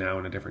fact that I'm now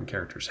in a different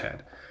character's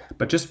head.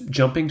 But just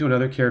jumping to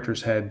another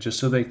character's head just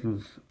so they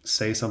can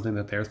say something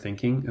that they're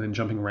thinking and then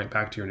jumping right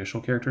back to your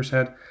initial character's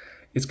head,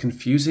 it's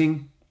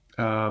confusing,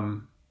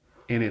 and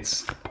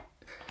it's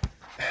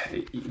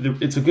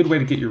a good way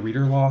to get your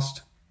reader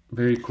lost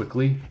very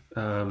quickly,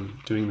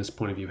 doing this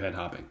point of view head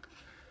hopping.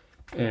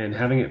 And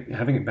having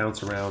it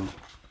bounce around,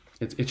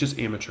 it's just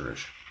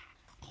amateurish.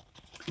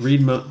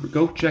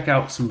 Go check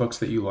out some books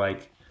that you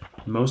like.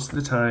 Most of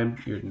the time,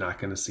 you're not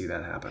going to see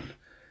that happen.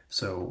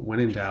 So when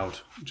in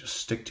doubt, just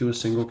stick to a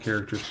single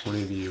character's point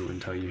of view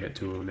until you get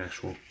to an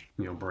actual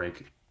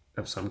break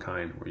of some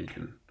kind where you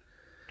can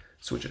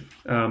switch it.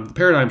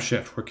 Paradigm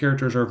shift, where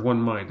characters are of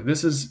one mind.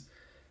 This is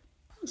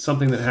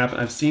something that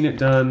happened. I've seen it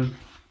done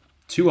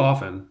too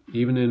often,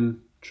 even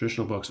in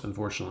traditional books,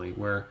 unfortunately,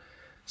 where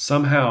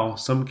somehow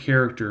some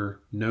character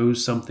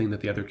knows something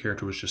that the other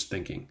character was just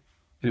thinking,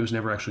 and it was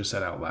never actually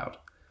said out loud.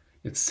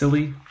 It's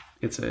silly.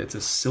 It's a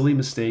silly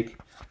mistake,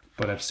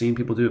 but I've seen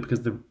people do it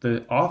because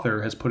the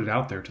author has put it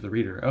out there to the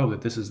reader. Oh,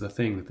 that this is the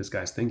thing that this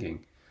guy's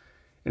thinking,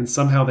 and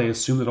somehow they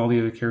assume that all the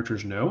other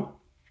characters know,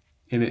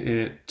 and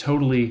it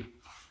totally,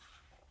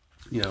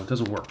 it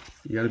doesn't work.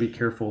 You got to be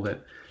careful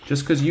that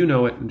just because you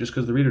know it and just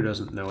because the reader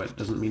doesn't know it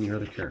doesn't mean your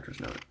other characters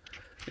know it.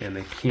 And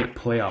they can't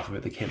play off of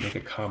it. They can't make a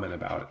comment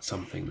about it,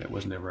 something that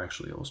was never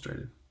actually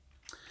illustrated.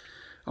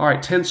 All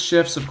right, tense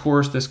shifts, of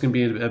course, this can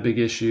be a big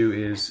issue,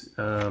 is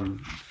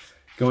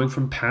going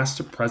from past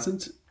to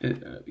present.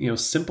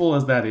 Simple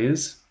as that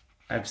is,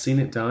 I've seen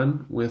it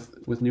done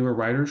with newer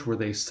writers where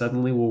they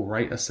suddenly will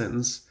write a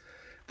sentence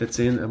that's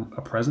in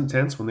a present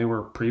tense when they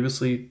were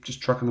previously just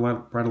trucking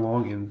right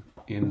along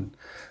in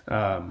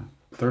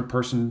third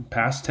person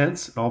past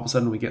tense. And all of a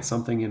sudden we get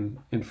something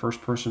in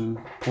first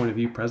person point of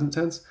view present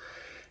tense.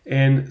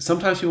 And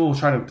sometimes people will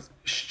try to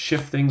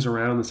shift things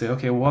around and say,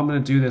 okay, well, I'm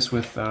going to do this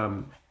with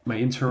my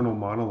internal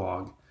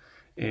monologue.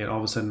 And all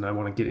of a sudden I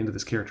want to get into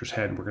this character's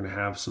head and we're going to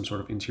have some sort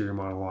of interior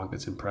monologue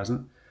that's in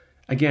present.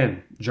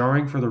 Again,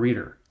 jarring for the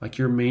reader. Like,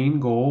 your main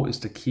goal is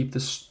to keep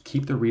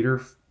the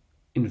reader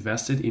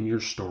invested in your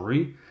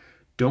story.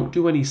 Don't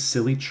do any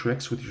silly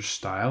tricks with your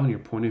style and your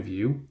point of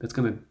view that's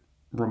going to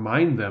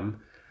remind them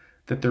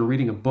that they're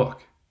reading a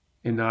book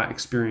and not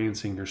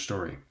experiencing your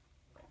story.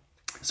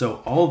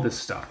 So all of this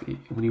stuff,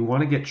 when you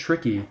want to get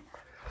tricky,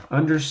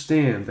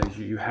 understand that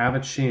you have a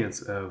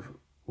chance of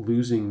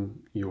losing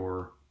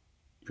your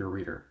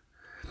reader.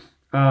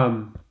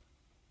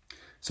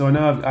 So I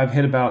know I've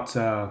hit about,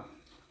 I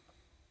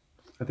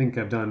think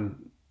I've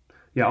done,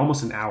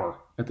 almost an hour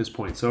at this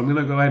point. So I'm going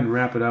to go ahead and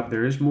wrap it up.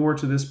 There is more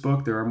to this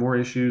book. There are more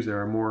issues. There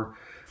are more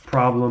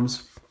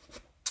problems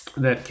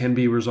that can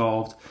be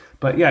resolved.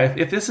 But yeah,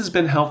 if this has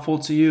been helpful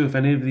to you, if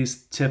any of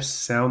these tips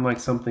sound like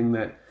something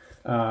that,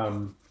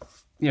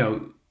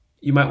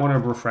 you might want to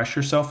refresh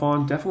yourself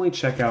on, definitely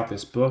check out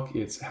this book.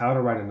 It's How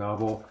Not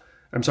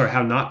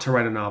to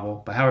Write a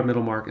Novel by Howard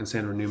Middlemark and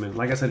Sandra Newman.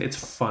 Like I said, it's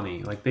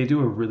funny. Like, they do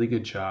a really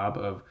good job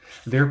of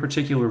their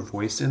particular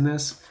voice in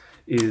this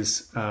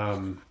is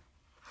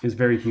is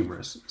very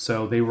humorous.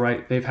 So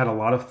they've had a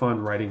lot of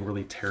fun writing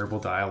really terrible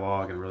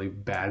dialogue and really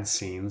bad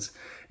scenes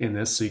in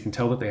this. So you can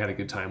tell that they had a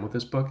good time with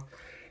this book.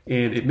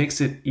 And it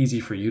makes it easy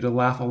for you to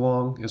laugh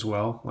along as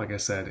well. Like I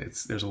said,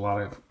 there's a lot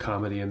of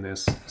comedy in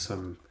this,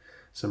 some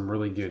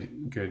really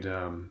good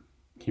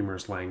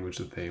humorous language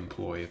that they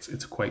employ.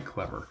 It's quite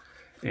clever,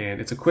 and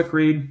it's a quick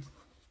read.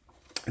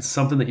 It's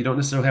something that you don't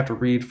necessarily have to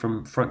read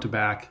from front to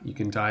back. You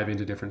can dive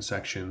into different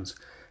sections,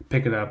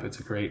 pick it up.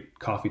 It's a great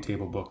coffee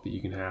table book that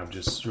you can have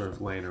just sort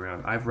of laying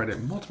around. I've read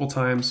it multiple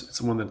times.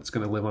 It's one that's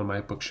going to live on my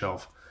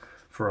bookshelf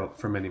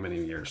for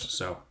many years.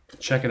 So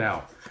check it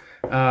out.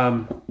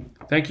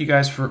 Thank you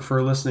guys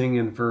for listening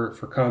and for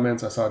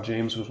comments. I saw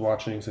James was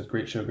watching. He said,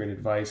 great show, great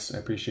advice. I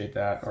appreciate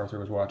that. Arthur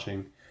was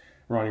watching.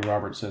 Ronnie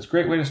Roberts says,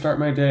 great way to start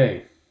my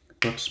day.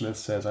 Brooke Smith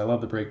says, I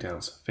love the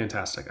breakdowns.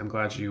 Fantastic. I'm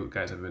glad you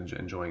guys have been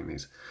enjoying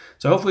these.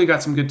 So hopefully you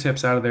got some good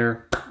tips out of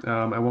there.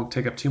 I won't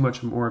take up too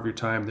much more of your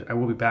time. I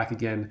will be back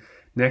again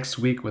next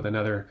week with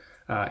another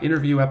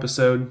interview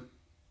episode.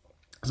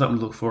 Something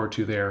to look forward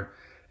to there.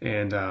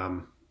 And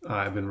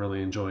I've been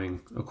really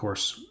enjoying, of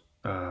course,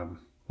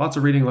 lots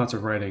of reading, lots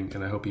of writing,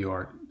 and I hope you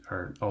are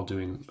all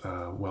doing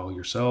well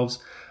yourselves.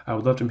 I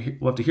would love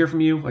to hear from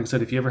you. Like I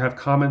said, if you ever have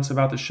comments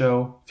about the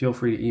show, feel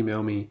free to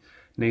email me,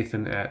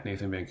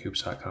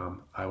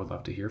 nathan@nathanvancoops.com. I would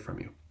love to hear from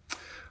you.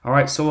 All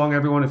right, so long,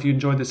 everyone. If you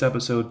enjoyed this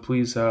episode,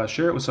 please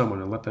share it with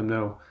someone and let them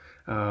know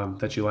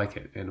that you like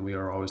it. And we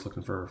are always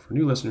looking for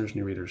new listeners,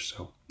 new readers.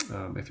 So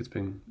if it's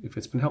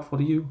been helpful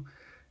to you,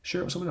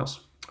 share it with someone else.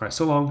 All right,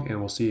 so long, and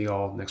we'll see you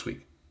all next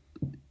week.